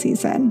joys of the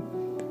season?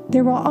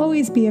 There will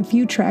always be a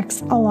few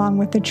tricks along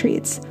with the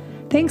treats.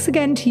 Thanks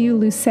again to you,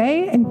 Luce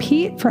and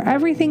Pete, for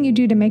everything you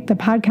do to make the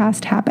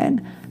podcast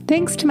happen.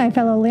 Thanks to my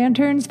fellow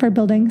Lanterns for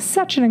building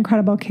such an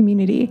incredible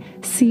community.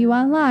 See you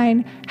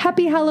online.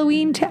 Happy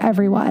Halloween to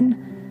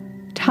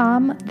everyone.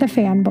 Tom the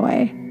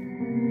Fanboy.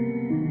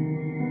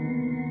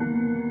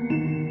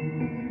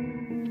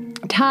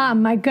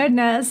 Tom, my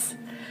goodness.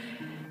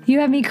 You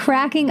have me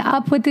cracking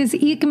up with this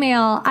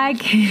EEEEKmail. I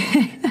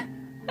can't.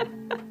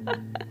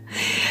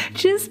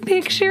 Just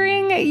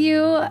picturing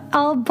you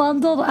all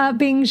bundled up,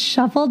 being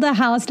shuffled to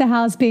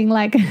house, being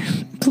like,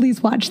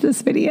 please watch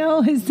this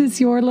video. Is this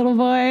your little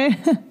boy?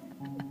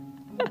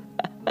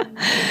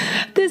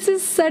 This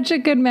is such a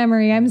good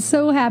memory. I'm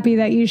so happy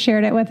that you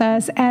shared it with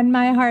us. And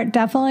my heart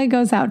definitely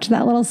goes out to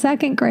that little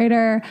second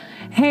grader.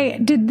 Hey,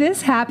 did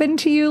this happen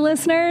to you,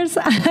 listeners?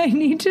 I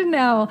need to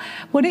know.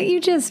 Wouldn't you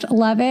just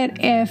love it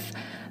if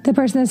the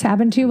person this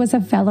happened to was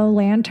a fellow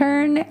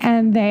Lantern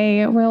and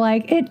they were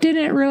like, it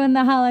didn't ruin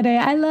the holiday.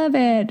 I love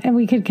it. And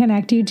we could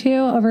connect you two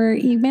over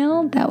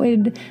email. That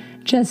would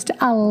just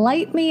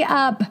light me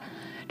up.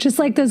 Just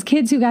like those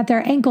kids who got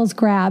their ankles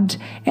grabbed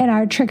in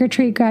our Trick or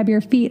Treat Grab Your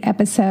Feet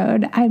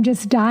episode. I'm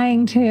just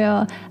dying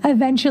to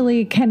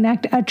eventually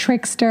connect a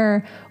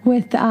trickster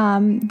with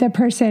the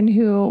person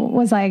who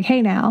was like,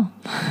 hey now,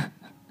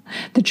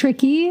 the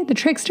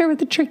trickster with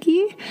the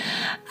tricky.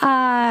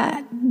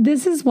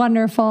 This is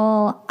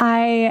wonderful.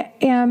 I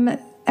am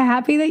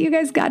happy that you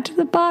guys got to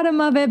the bottom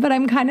of it, but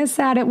I'm kind of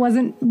sad it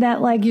wasn't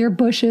that like your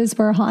bushes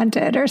were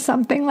haunted or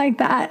something like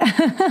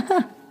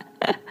that.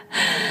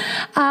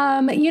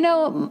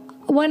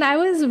 When I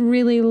was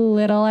really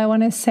little, I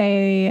want to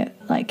say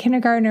like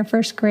kindergarten or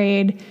first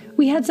grade,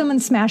 we had someone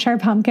smash our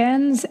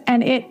pumpkins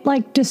and it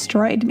like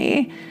destroyed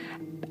me.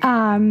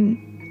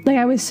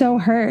 I was so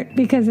hurt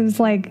because it was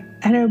like,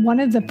 one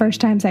of the first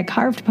times I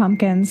carved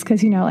pumpkins,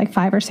 because, like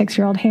 5 or 6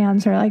 year old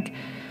hands are like,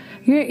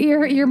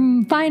 your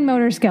fine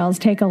motor skills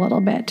take a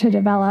little bit to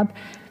develop.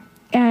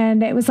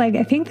 And it was like,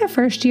 I think the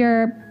first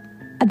year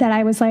that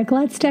I was like,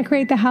 let's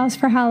decorate the house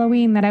for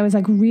Halloween, that I was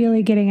like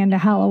really getting into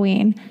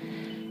Halloween.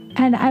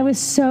 And I was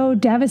so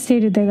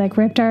devastated. They like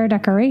ripped our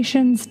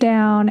decorations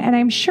down. And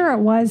I'm sure it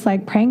was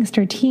like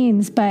prankster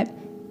teens, but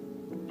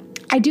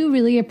I do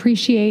really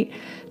appreciate,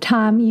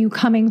 Tom, you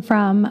coming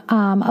from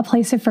a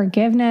place of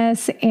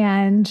forgiveness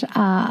and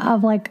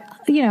of like,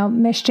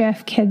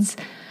 mischief. Kids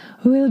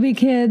will be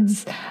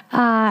kids.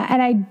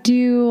 And I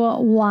do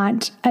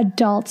want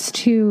adults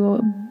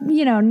to,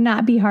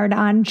 not be hard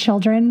on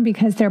children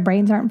because their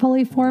brains aren't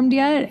fully formed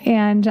yet.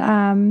 And,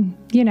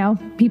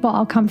 people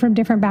all come from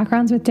different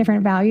backgrounds with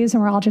different values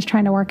and we're all just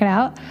trying to work it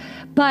out.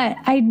 But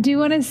I do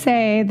want to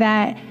say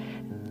that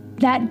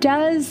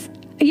does,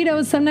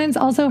 sometimes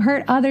also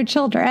hurt other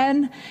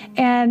children,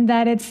 and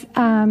that it's,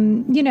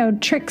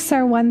 tricks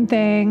are one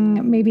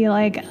thing, maybe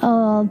like a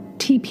little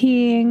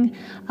TPing,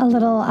 a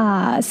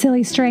little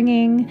silly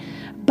stringing,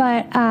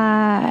 But,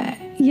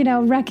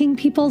 wrecking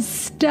people's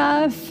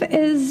stuff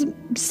is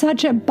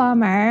such a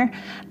bummer.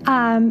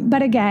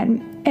 But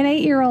again, an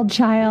 8-year-old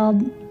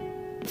child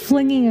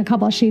flinging a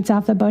couple sheets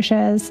off the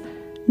bushes,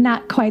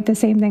 not quite the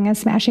same thing as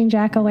smashing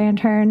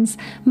jack-o'-lanterns.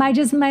 My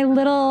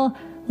little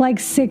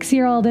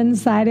 6-year-old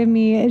inside of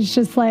me is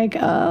just like,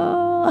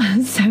 oh,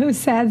 so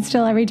sad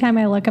still every time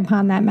I look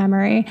upon that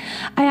memory.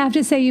 I have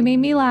to say, you made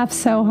me laugh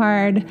so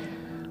hard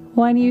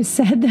when you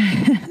said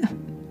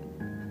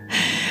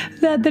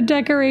that the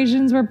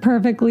decorations were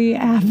perfectly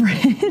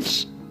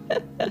average.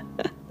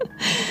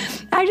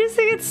 I just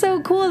think it's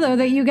so cool, though,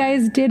 that you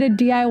guys did a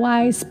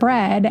DIY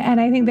spread. And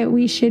I think that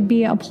we should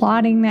be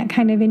applauding that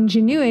kind of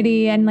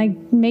ingenuity and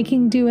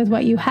making do with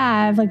what you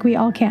have. We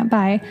all can't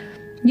buy,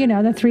 the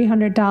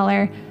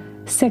 $300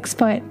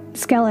 6-foot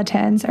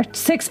skeletons or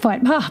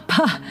 6-foot.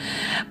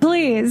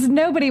 Please,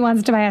 nobody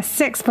wants to buy a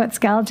 6-foot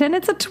skeleton.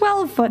 It's a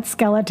 12-foot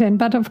skeleton,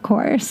 but of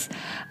course.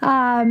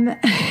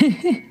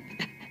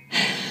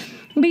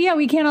 But yeah,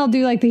 we can't all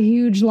do the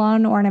huge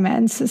lawn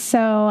ornaments.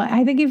 So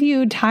I think if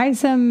you tie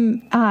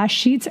some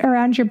sheets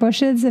around your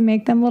bushes and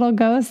make them little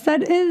ghosts,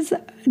 that is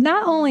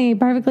not only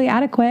perfectly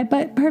adequate,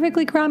 but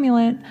perfectly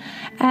cromulent.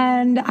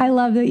 And I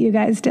love that you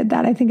guys did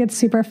that. I think it's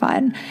super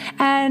fun.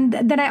 And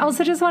then I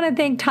also just want to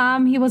thank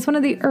Tom. He was one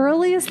of the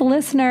earliest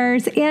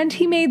listeners, and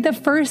he made the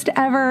first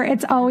ever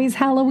It's Always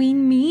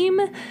Halloween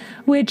meme,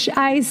 which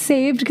I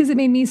saved because it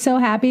made me so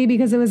happy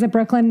because it was a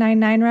Brooklyn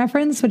Nine-Nine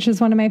reference, which is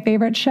one of my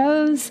favorite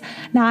shows,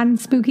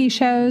 non-spooky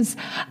shows.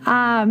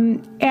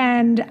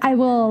 And I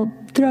will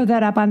throw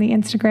that up on the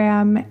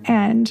Instagram.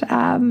 And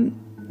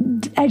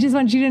I just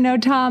want you to know,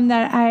 Tom,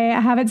 that I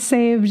have it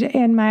saved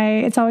in my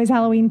It's Always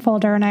Halloween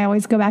folder, and I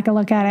always go back and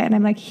look at it, and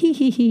I'm like,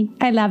 hee.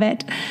 I love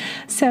it.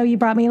 So you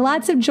brought me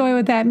lots of joy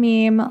with that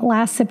meme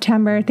last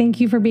September. Thank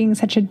you for being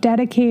such a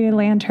dedicated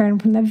lantern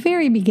from the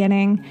very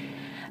beginning.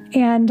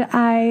 And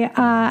I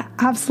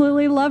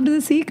absolutely loved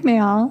this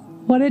EEEEKmail.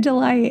 What a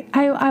delight.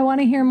 I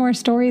want to hear more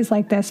stories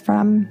like this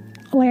from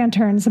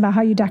lanterns about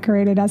how you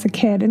decorated as a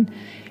kid. And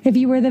if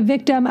you were the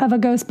victim of a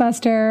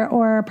Ghostbuster,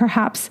 or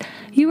perhaps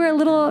you were a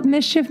little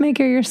mischief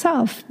maker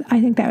yourself,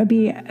 I think that would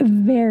be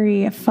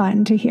very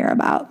fun to hear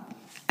about.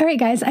 All right,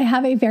 guys, I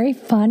have a very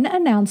fun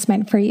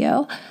announcement for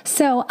you.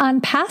 So on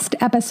past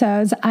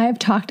episodes, I've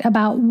talked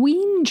about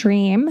Ween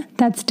Dream.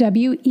 That's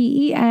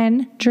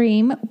WEEN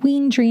Dream,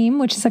 Ween Dream,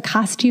 which is a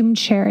costume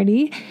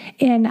charity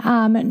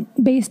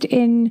based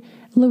in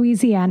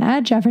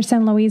Louisiana,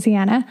 Jefferson,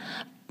 Louisiana.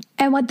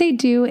 And what they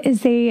do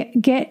is they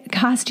get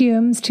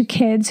costumes to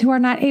kids who are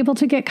not able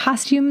to get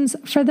costumes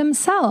for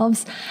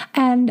themselves.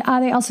 And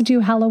they also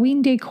do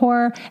Halloween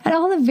decor and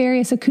all the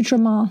various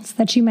accoutrements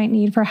that you might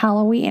need for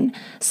Halloween.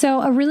 So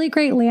a really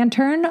great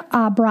lantern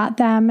brought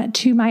them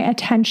to my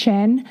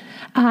attention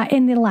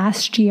in the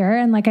last year.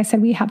 And like I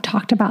said, we have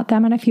talked about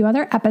them in a few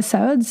other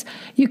episodes.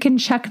 You can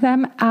check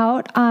them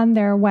out on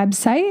their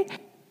website,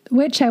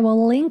 which I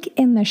will link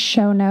in the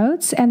show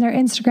notes. And their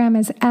Instagram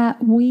is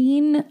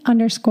 @ween_dream.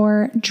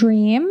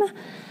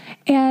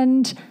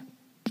 And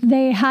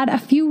they had a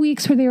few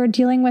weeks where they were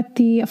dealing with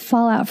the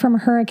fallout from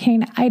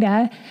Hurricane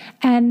Ida.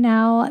 And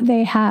now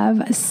they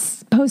have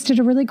posted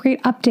a really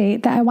great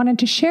update that I wanted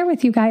to share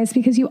with you guys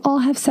because you all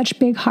have such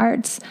big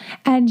hearts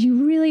and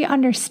you really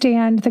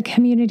understand the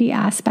community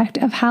aspect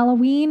of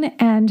Halloween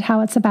and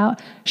how it's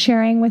about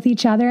sharing with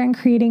each other and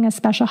creating a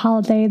special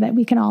holiday that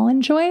we can all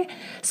enjoy.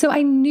 So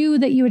I knew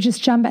that you would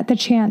just jump at the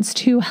chance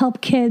to help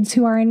kids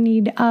who are in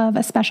need of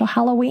a special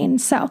Halloween.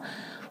 So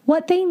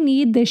what they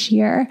need this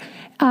year,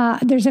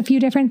 there's a few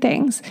different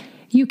things.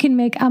 You can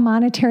make a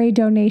monetary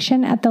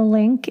donation at the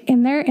link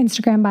in their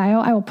Instagram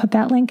bio. I will put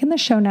that link in the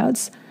show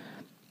notes.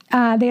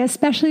 They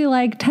especially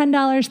like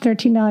 $10,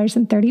 $13,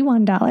 and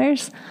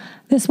 $31.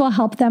 This will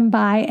help them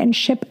buy and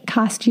ship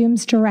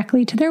costumes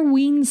directly to their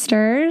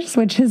Weensters,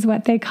 which is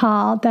what they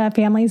call the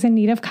families in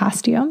need of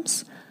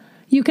costumes.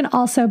 You can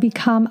also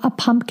become a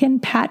pumpkin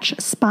patch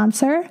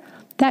sponsor.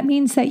 That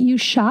means that you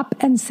shop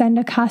and send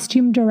a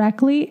costume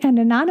directly and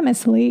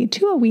anonymously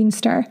to a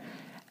Weenster.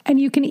 And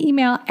you can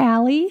email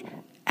Allie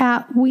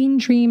at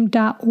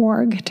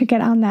weendream.org to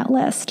get on that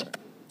list.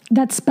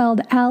 That's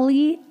spelled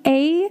Allie,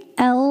 ALLI,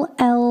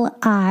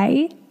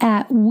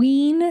 at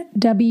Ween,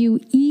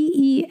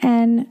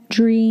 WEEN,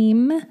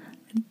 dream.org.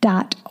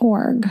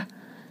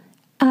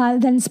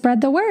 Then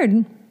spread the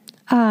word.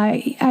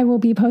 I will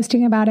be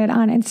posting about it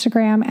on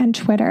Instagram and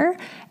Twitter,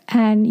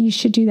 and you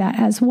should do that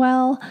as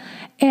well.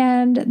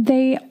 And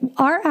they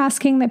are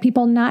asking that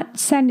people not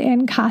send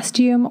in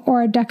costume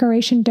or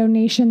decoration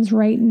donations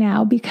right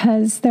now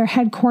because their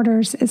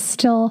headquarters is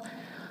still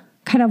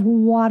kind of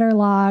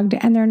waterlogged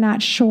and they're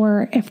not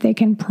sure if they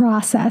can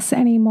process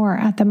anymore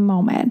at the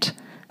moment.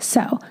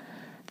 So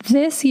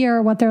this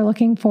year, what they're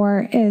looking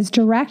for is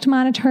direct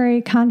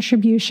monetary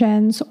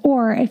contributions,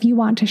 or if you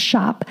want to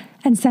shop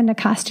and send a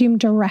costume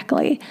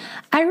directly.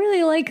 I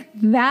really like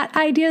that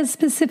idea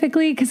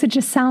specifically because it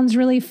just sounds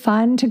really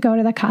fun to go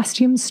to the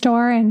costume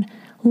store and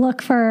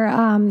look for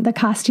the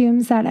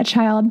costumes that a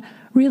child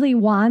really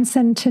wants,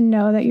 and to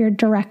know that you're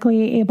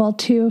directly able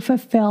to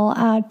fulfill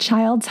a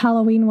child's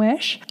Halloween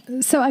wish.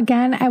 So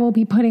again, I will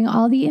be putting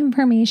all the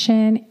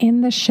information in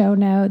the show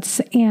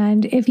notes.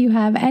 And if you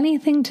have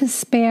anything to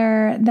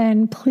spare,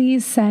 then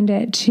please send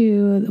it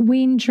to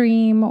Ween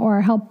Dream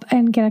or help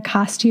and get a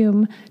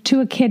costume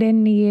to a kid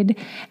in need.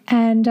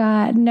 And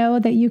know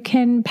that you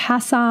can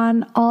pass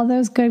on all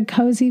those good,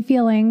 cozy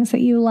feelings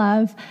that you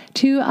love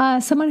to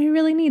someone who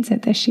really needs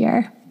it this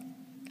year.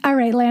 All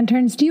right,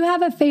 Lanterns, do you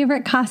have a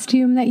favorite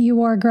costume that you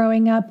wore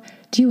growing up?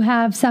 Do you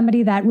have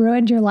somebody that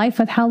ruined your life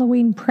with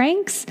Halloween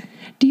pranks?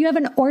 Do you have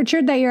an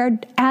orchard that you're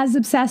as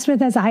obsessed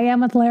with as I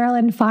am with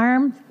Laurelland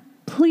Farm?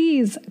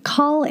 Please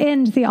call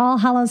in to the All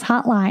Hallows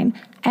Hotline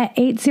at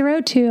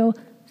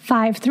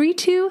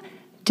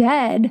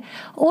 802-532-DEAD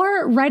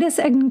or write us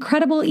an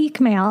incredible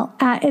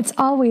EEEEKmail at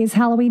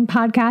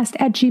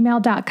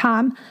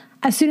it'salwayshalloweenpodcast@gmail.com.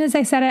 As soon as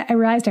I said it, I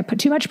realized I put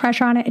too much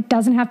pressure on it. It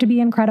doesn't have to be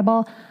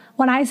incredible.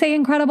 When I say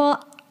incredible,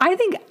 I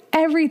think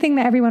everything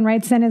that everyone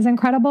writes in is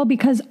incredible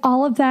because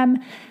all of them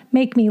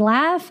make me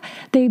laugh.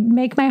 They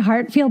make my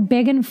heart feel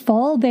big and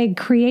full. They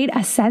create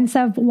a sense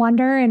of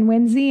wonder and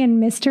whimsy and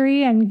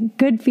mystery and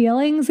good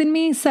feelings in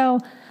me.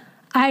 So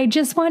I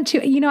just want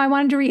to, I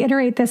wanted to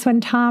reiterate this when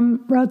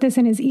Tom wrote this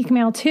in his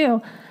email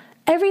too.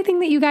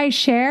 Everything that you guys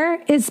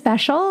share is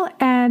special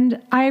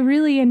and I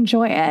really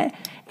enjoy it.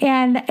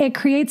 And it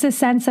creates a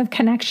sense of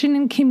connection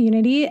and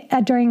community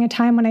during a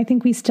time when I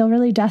think we still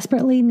really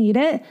desperately need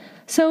it.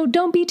 So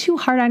don't be too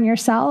hard on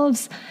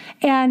yourselves.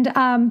 And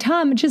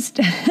Tom, just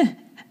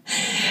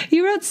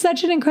you wrote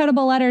such an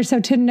incredible letter. So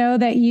to know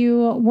that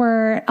you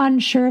were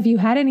unsure if you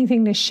had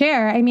anything to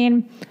share, I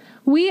mean,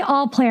 we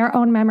all play our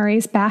own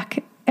memories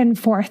back and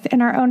forth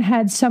in our own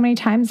heads so many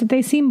times that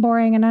they seem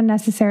boring and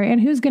unnecessary. And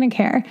who's going to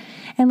care?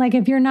 And like,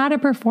 if you're not a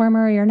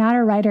performer, or you're not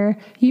a writer,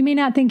 you may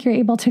not think you're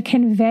able to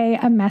convey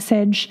a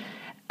message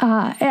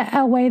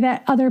a way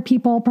that other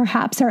people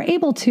perhaps are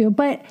able to.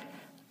 But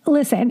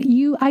listen,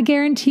 I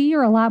guarantee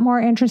you're a lot more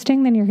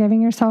interesting than you're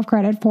giving yourself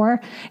credit for.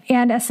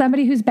 And as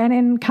somebody who's been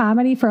in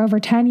comedy for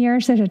over 10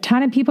 years, there's a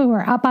ton of people who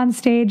are up on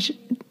stage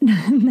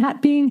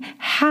not being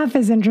half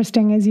as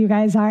interesting as you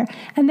guys are.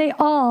 And they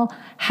all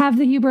have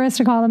the hubris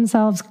to call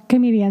themselves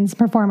comedians,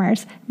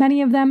 performers.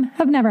 Many of them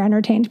have never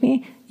entertained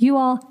me. You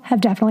all have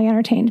definitely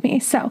entertained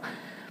me. So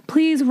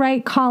please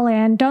write, call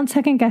in. Don't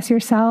second guess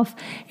yourself.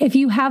 If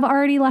you have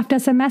already left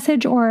us a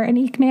message or an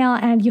email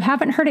and you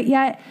haven't heard it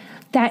yet,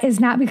 that is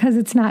not because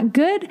it's not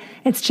good.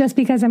 It's just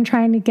because I'm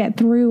trying to get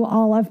through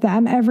all of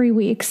them every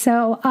week.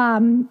 So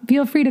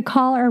feel free to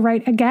call or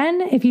write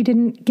again if you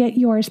didn't get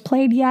yours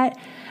played yet.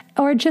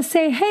 Or just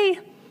say, hey,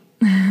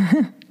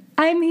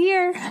 I'm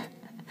here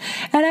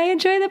and I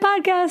enjoy the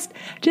podcast.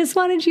 Just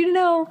wanted you to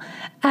know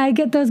I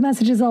get those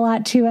messages a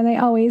lot too, and they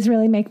always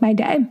really make my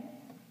day.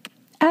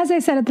 As I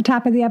said at the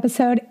top of the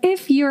episode,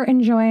 if you're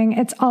enjoying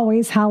It's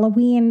Always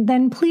Halloween,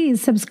 then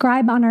please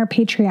subscribe on our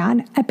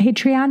Patreon at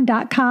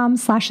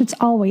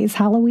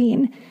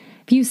patreon.com/itsalwayshalloween.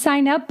 If you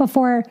sign up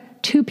before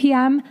 2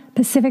 p.m.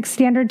 Pacific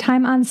Standard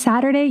Time on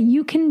Saturday,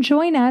 you can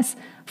join us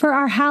for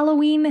our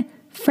Halloween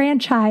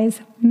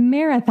franchise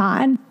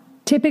marathon.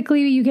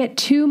 Typically, you get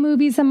 2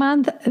 movies a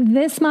month.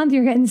 This month,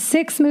 you're getting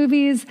 6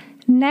 movies.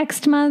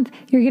 Next month,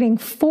 you're getting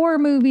 4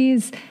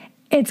 movies.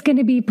 It's going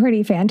to be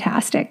pretty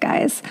fantastic,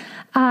 guys.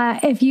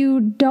 If you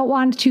don't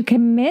want to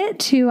commit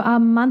to a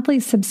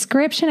monthly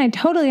subscription, I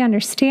totally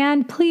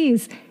understand.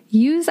 Please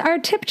use our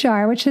tip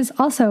jar, which is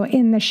also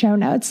in the show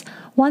notes.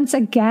 Once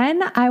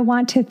again, I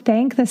want to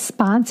thank the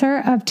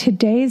sponsor of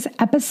today's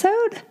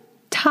episode,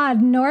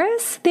 Todd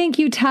Norris. Thank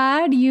you,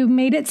 Todd. You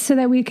made it so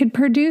that we could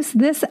produce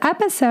this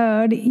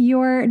episode.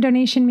 Your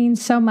donation means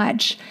so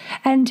much.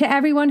 And to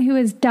everyone who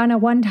has done a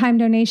one-time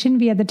donation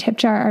via the tip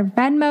jar or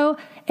Venmo,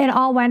 it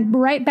all went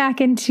right back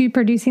into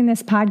producing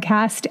this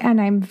podcast, and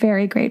I'm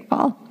very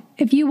grateful.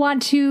 If you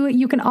want to,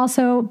 you can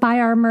also buy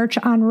our merch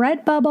on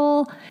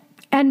Redbubble.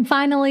 And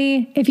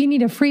finally, if you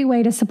need a free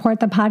way to support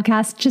the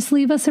podcast, just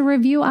leave us a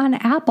review on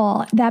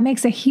Apple. That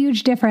makes a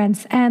huge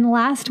difference. And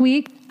last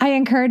week, I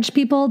encouraged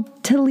people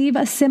to leave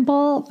a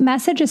simple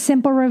message, a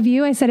simple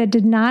review. I said it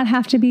did not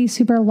have to be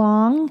super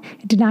long.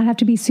 It did not have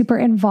to be super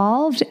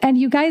involved. And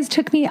you guys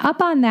took me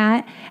up on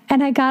that.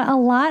 And I got a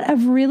lot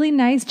of really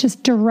nice,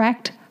 just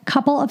direct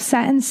couple of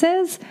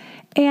sentences.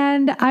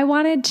 And I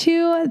wanted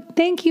to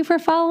thank you for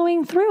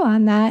following through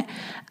on that.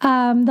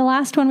 The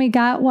last one we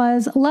got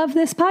was, love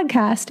this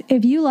podcast.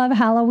 If you love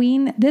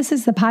Halloween, this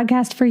is the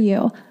podcast for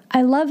you.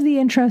 I love the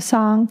intro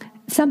song.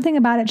 Something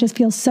about it just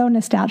feels so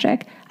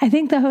nostalgic. I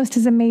think the host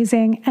is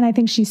amazing, and I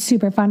think she's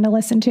super fun to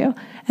listen to.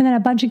 And then a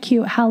bunch of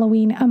cute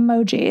Halloween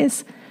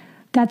emojis.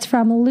 That's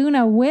from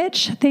Luna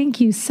Witch. Thank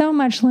you so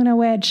much, Luna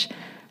Witch.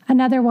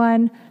 Another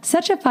one,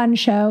 such a fun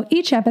show.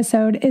 Each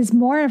episode is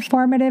more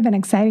informative and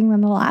exciting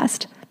than the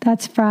last.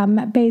 That's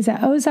from Beza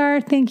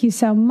Ozar. Thank you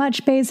so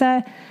much,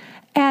 Beza.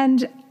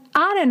 And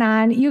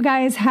on, you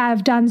guys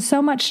have done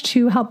so much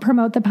to help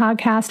promote the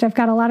podcast. I've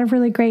got a lot of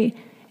really great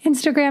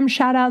Instagram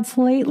shout outs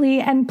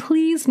lately, and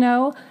please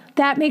know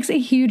that makes a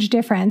huge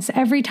difference.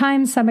 Every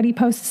time somebody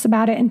posts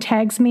about it and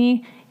tags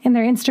me in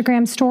their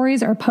Instagram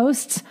stories or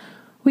posts,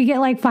 we get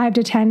like 5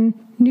 to 10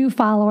 new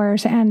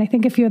followers. And I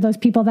think a few of those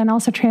people then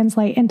also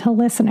translate into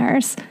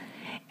listeners.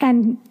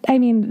 And I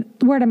mean,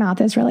 word of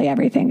mouth is really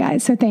everything,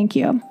 guys. So thank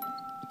you.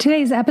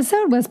 Today's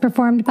episode was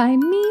performed by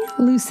me,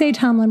 Luce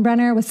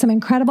Tomlin-Brenner, with some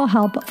incredible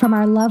help from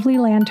our lovely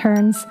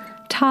lanterns,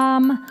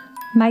 Tom,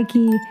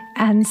 Mikey,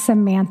 and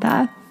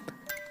Samantha.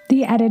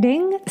 The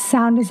editing,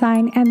 sound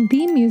design, and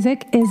theme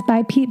music is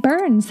by Pete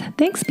Burns.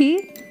 Thanks,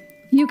 Pete.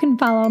 You can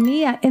follow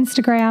me at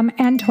Instagram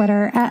and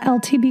Twitter at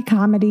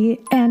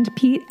LTBcomedy and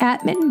Pete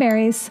at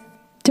Mittenberries.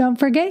 Don't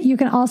forget, you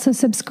can also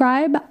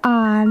subscribe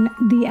on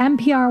the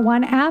NPR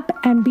One app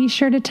and be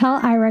sure to tell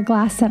Ira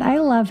Glass that I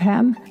love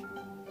him.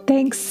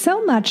 Thanks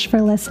so much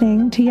for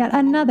listening to yet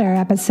another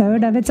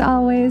episode of It's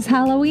Always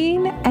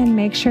Halloween, and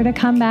make sure to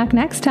come back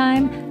next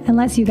time,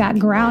 unless you got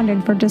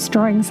grounded for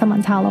destroying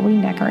someone's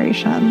Halloween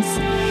decorations.